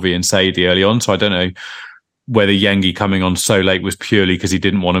with Ogilvie and Sadie early on. So I don't know whether Yengi coming on so late was purely because he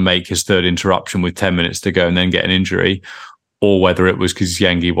didn't want to make his 3rd interruption with 10 minutes to go and then get an injury, or whether it was because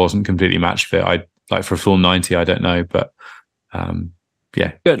Yengi wasn't completely match fit. For a full 90, I don't know, but.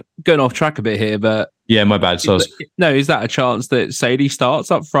 Yeah, going off track a bit here, but yeah, my bad. So is that a chance that Sadie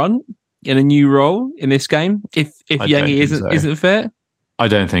starts up front in a new role in this game if Yengi isn't fit? I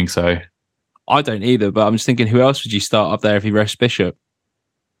don't think so. I don't either, but I'm just thinking, who else would you start up there if you rest Bishop?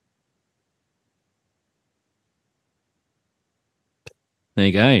 There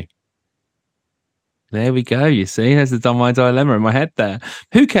you go. There we go. You see, there's my dilemma in my head there.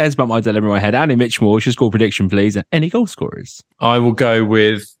 Who cares about my dilemma in my head? Andy Mitchmore, what's your score prediction, please? Any goal scorers? I'll go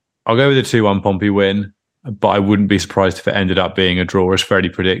with a 2-1 Pompey win, but I wouldn't be surprised if it ended up being a draw, as Freddie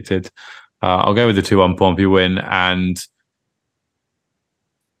predicted. I'll go with a 2-1 Pompey win, and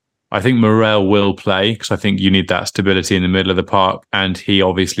I think Morel will play because I think you need that stability in the middle of the park, and he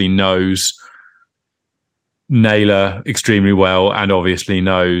obviously knows Naylor extremely well and obviously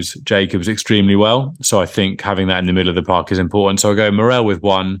knows Jacobs extremely well. So I think having that in the middle of the park is important. So I'll go Morel with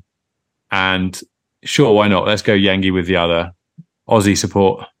 1 and sure, why not? Let's go Yengi with the other. Aussie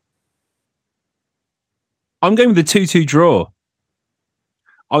support. I'm going with a 2-2 draw.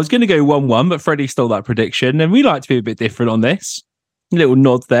 I was going to go 1-1, but Freddie stole that prediction and we like to be a bit different on this. A little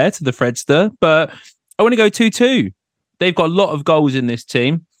nod there to the Fredster, but I want to go 2-2. They've got a lot of goals in this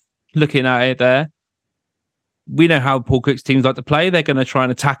team. Looking at it there. We know how Paul Cook's teams like to play. They're going to try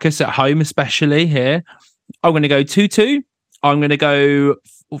and attack us at home, especially here. I'm going to go 2-2. I'm going to go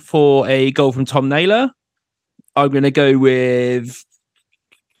for a goal from Tom Naylor. I'm going to go with...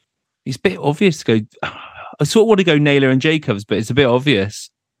 It's a bit obvious to go... I sort of want to go Naylor and Jacobs, but it's a bit obvious.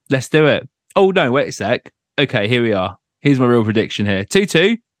 Let's do it. Oh, no, wait a sec. Okay, here we are. Here's my real prediction here.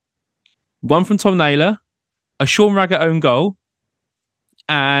 2-2. 1 from Tom Naylor. A Sean Raggett own goal.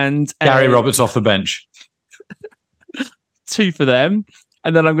 And... Gary Roberts off the bench. 2 for them.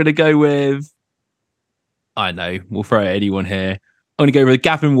 And then I'm going to go with... I know, we'll throw at anyone here. I'm going to go with a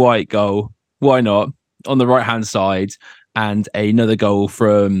Gavin White goal. Why not? On the right-hand side. And another goal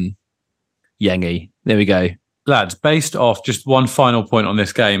from Yengi. There we go. Lads, based off just one final point on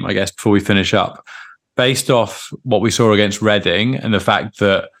this game, I guess, before we finish up. Based off what we saw against Reading and the fact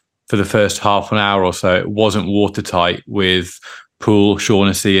that for the first half an hour or so, it wasn't watertight with Poole,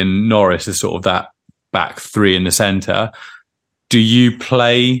 Shaughnessy and Norris as sort of that back 3 in the centre. Do you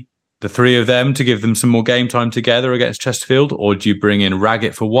play the 3 of them to give them some more game time together against Chesterfield? Or do you bring in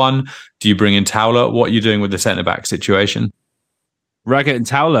Raggett for 1? Do you bring in Towler? What are you doing with the centre-back situation? Raggett and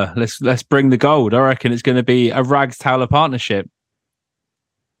Towler. Let's bring the gold. I reckon it's going to be a Rags-Towler partnership.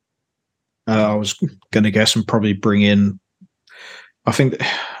 I was going to guess and probably bring in... I think,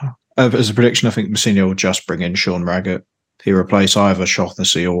 as a prediction, I think Moutinho will just bring in Sean Raggett. He replace either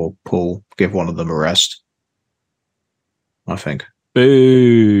Shaughnessy or Poole, give one of them a rest. I think.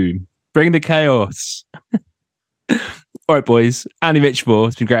 Boom. Bring the chaos. All right, boys. Andy Mitchmore,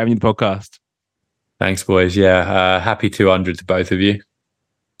 it's been great having you on the podcast. Thanks, boys. Yeah, happy 200 to both of you.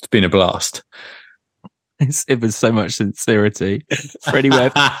 It's been a blast. It was so much sincerity. Freddie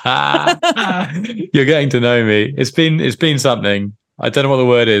Webb. You're getting to know me. It's been something. I don't know what the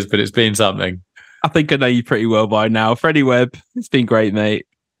word is, but it's been something. I think I know you pretty well by now. Freddie Webb, it's been great, mate.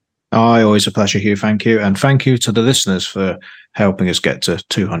 Always a pleasure, Hugh. Thank you. And thank you to the listeners for helping us get to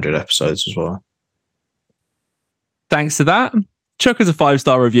 200 episodes as well. Thanks to that. Chuck us a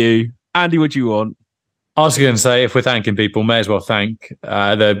 5-star review. Andy, what do you want? I was going to say, if we're thanking people, may as well thank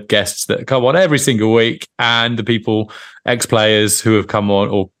the guests that come on every single week and the people, ex-players who have come on,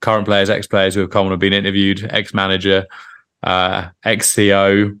 or current players, ex-players who have come on and been interviewed, ex-manager,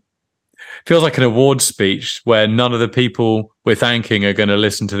 ex-CO. Feels like an awards speech where none of the people we're thanking are going to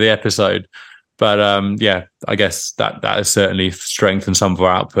listen to the episode. But yeah, I guess that has certainly strengthened some of our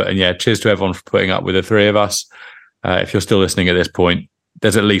output. And yeah, cheers to everyone for putting up with the 3 of us. If you're still listening at this point,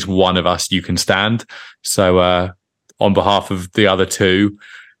 there's at least one of us you can stand. So on behalf of the other 2,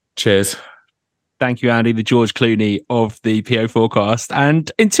 cheers. Thank you, Andy, the George Clooney of the PO Forecast.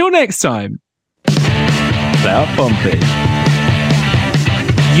 And until next time, play up Pompey.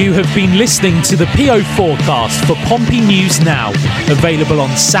 You have been listening to the PO Forecast for Pompey News Now, available on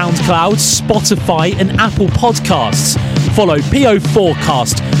SoundCloud, Spotify and Apple Podcasts. Follow PO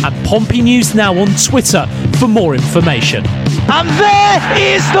Forecast and Pompey News Now on Twitter for more information. And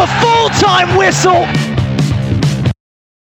there is the full-time whistle.